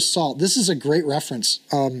seasoned with salt. This is a great reference.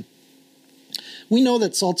 We know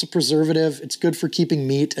that salt's a preservative. It's good for keeping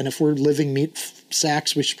meat. And if we're living meat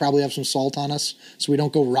sacks, we should probably have some salt on us so we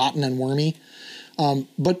don't go rotten and wormy.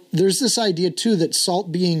 But there's this idea, too, that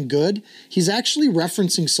salt being good, he's actually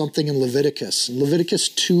referencing something in Leviticus. Leviticus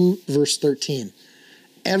 2, verse 13.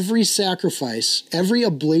 Every sacrifice, every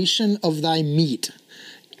oblation of thy meat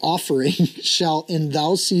offering shall in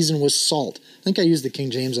thou season with salt. I think I used the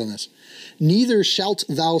King James on this. Neither shalt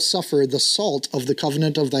thou suffer the salt of the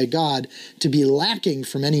covenant of thy God to be lacking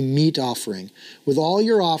from any meat offering. With all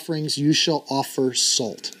your offerings you shall offer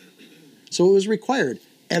salt. So it was required.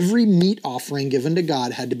 Every meat offering given to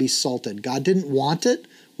God had to be salted. God didn't want it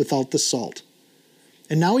without the salt.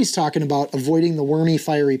 And now he's talking about avoiding the wormy,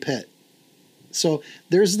 fiery pit. So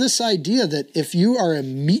there's this idea that if you are a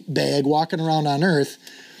meat bag walking around on earth,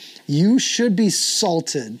 you should be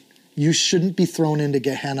salted. You shouldn't be thrown into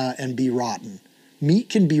Gehenna and be rotten. Meat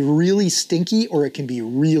can be really stinky or it can be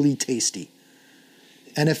really tasty.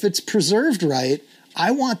 And if it's preserved right,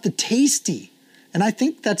 I want the tasty. And I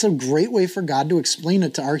think that's a great way for God to explain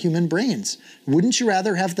it to our human brains. Wouldn't you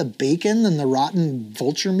rather have the bacon than the rotten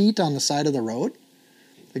vulture meat on the side of the road?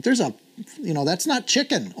 Like that's not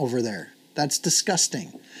chicken over there. That's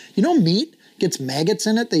disgusting. Meat gets maggots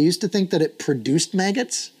in it. They used to think that it produced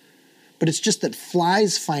maggots. But it's just that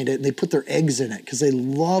flies find it and they put their eggs in it because they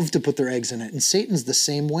love to put their eggs in it. And Satan's the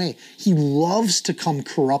same way. He loves to come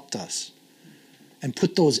corrupt us and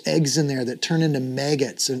put those eggs in there that turn into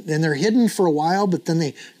maggots. And they're hidden for a while, but then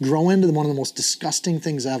they grow into one of the most disgusting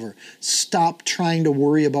things ever. Stop trying to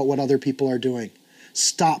worry about what other people are doing.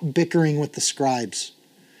 Stop bickering with the scribes.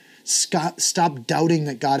 Stop doubting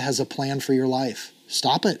that God has a plan for your life.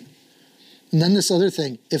 Stop it. And then this other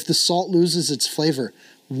thing, if the salt loses its flavor,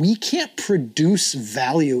 we can't produce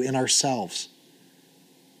value in ourselves.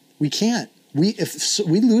 We can't. If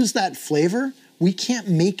we lose that flavor, we can't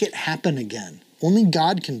make it happen again. Only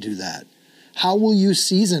God can do that. How will you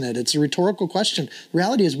season it? It's a rhetorical question. The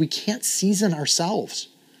reality is we can't season ourselves.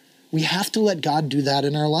 We have to let God do that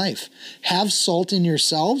in our life. Have salt in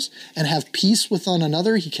yourselves and have peace with one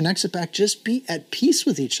another. He connects it back. Just be at peace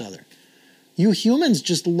with each other. You humans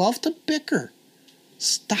just love to bicker.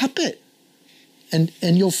 Stop it.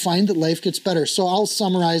 And you'll find that life gets better. So I'll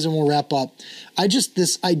summarize and we'll wrap up.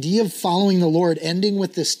 This idea of following the Lord, ending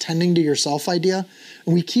with this tending to yourself idea,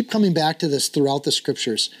 and we keep coming back to this throughout the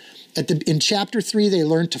scriptures. In chapter 3, they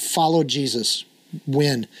learned to follow Jesus,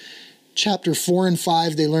 win. Chapter 4 and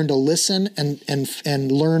 5, they learned to listen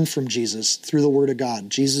and learn from Jesus through the word of God.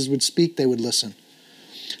 Jesus would speak, they would listen.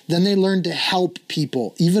 Then they learned to help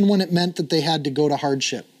people, even when it meant that they had to go to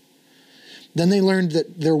hardship. Then they learned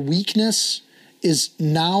that their weakness is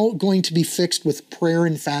now going to be fixed with prayer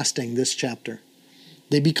and fasting this chapter.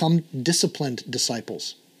 They become disciplined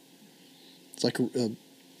disciples. It's like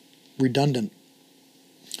redundant.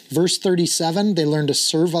 Verse 37, they learn to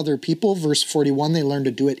serve other people. Verse 41, they learn to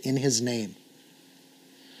do it in his name.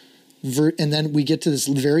 And then we get to this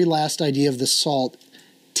very last idea of the salt.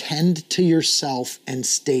 Tend to yourself and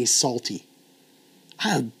stay salty.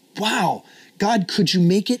 Wow, God, could you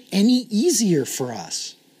make it any easier for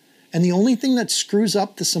us? And the only thing that screws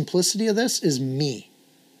up the simplicity of this is me.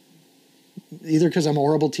 Either because I'm a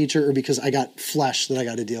horrible teacher or because I got flesh that I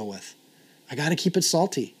got to deal with. I got to keep it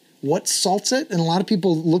salty. What salts it? And a lot of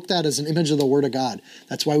people look at that as an image of the Word of God.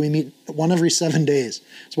 That's why we meet one every 7 days.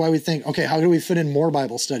 That's why we think, okay, how do we fit in more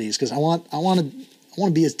Bible studies? Because I want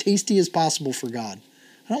to be as tasty as possible for God.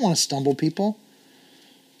 I don't want to stumble people.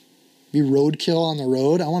 Be roadkill on the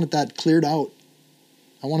road. I want that cleared out.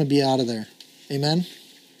 I want to be out of there. Amen?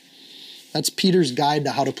 That's Peter's guide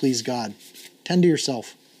to how to please God. Tend to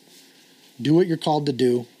yourself. Do what you're called to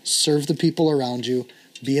do. Serve the people around you.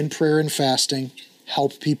 Be in prayer and fasting.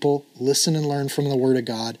 Help people. Listen and learn from the Word of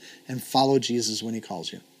God. And follow Jesus when he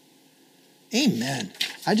calls you. Amen.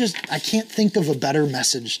 I can't think of a better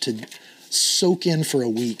message to soak in for a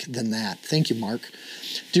week than that. Thank you, Mark.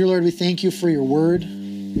 Dear Lord, we thank you for your word.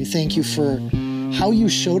 We thank you for how you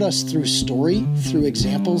showed us through story, through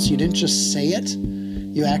examples. You didn't just say it.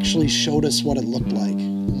 You actually showed us what it looked like.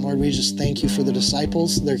 And Lord, we just thank you for the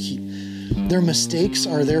disciples. Their mistakes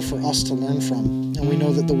are there for us to learn from. And we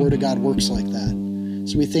know that the Word of God works like that.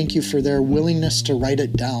 So we thank you for their willingness to write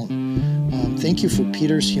it down. Thank you for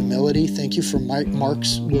Peter's humility. Thank you for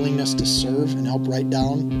Mark's willingness to serve and help write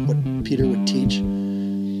down what Peter would teach.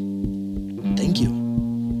 Thank you.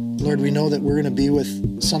 Lord, we know that we're going to be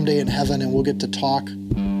with someday in heaven and we'll get to talk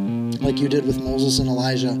like you did with Moses and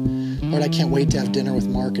Elijah. Lord, I can't wait to have dinner with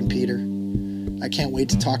Mark and Peter. I can't wait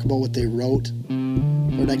to talk about what they wrote.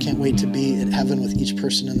 Lord, I can't wait to be in heaven with each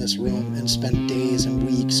person in this room and spend days and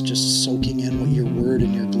weeks just soaking in what your word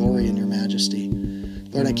and your glory and your majesty.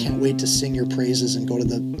 Lord, I can't wait to sing your praises and go to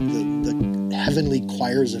the heavenly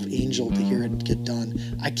choirs of angel to hear it get done.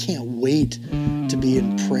 I can't wait to be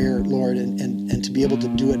in prayer, Lord, and to be able to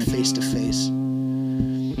do it face to face.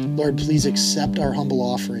 Lord, please accept our humble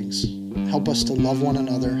offerings. Help us to love one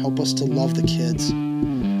another. Help us to love the kids.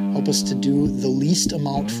 Help us to do the least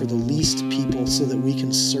amount for the least people so that we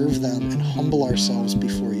can serve them and humble ourselves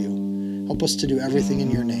before you. Help us to do everything in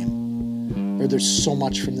your name. Lord, there's so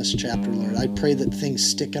much from this chapter, Lord. I pray that things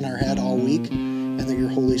stick in our head all week and that your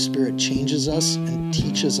Holy Spirit changes us and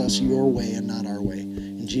teaches us your way and not our way.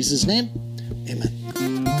 In Jesus' name, amen.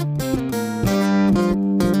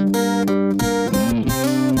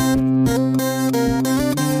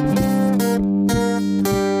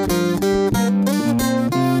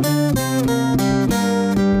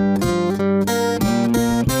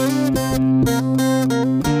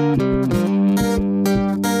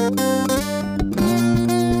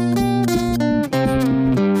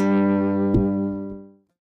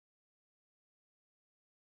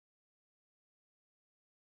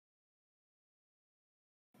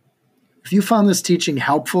 If you found this teaching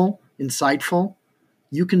helpful, insightful,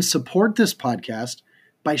 you can support this podcast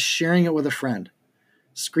by sharing it with a friend.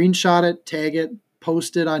 Screenshot it, tag it,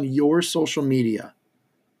 post it on your social media.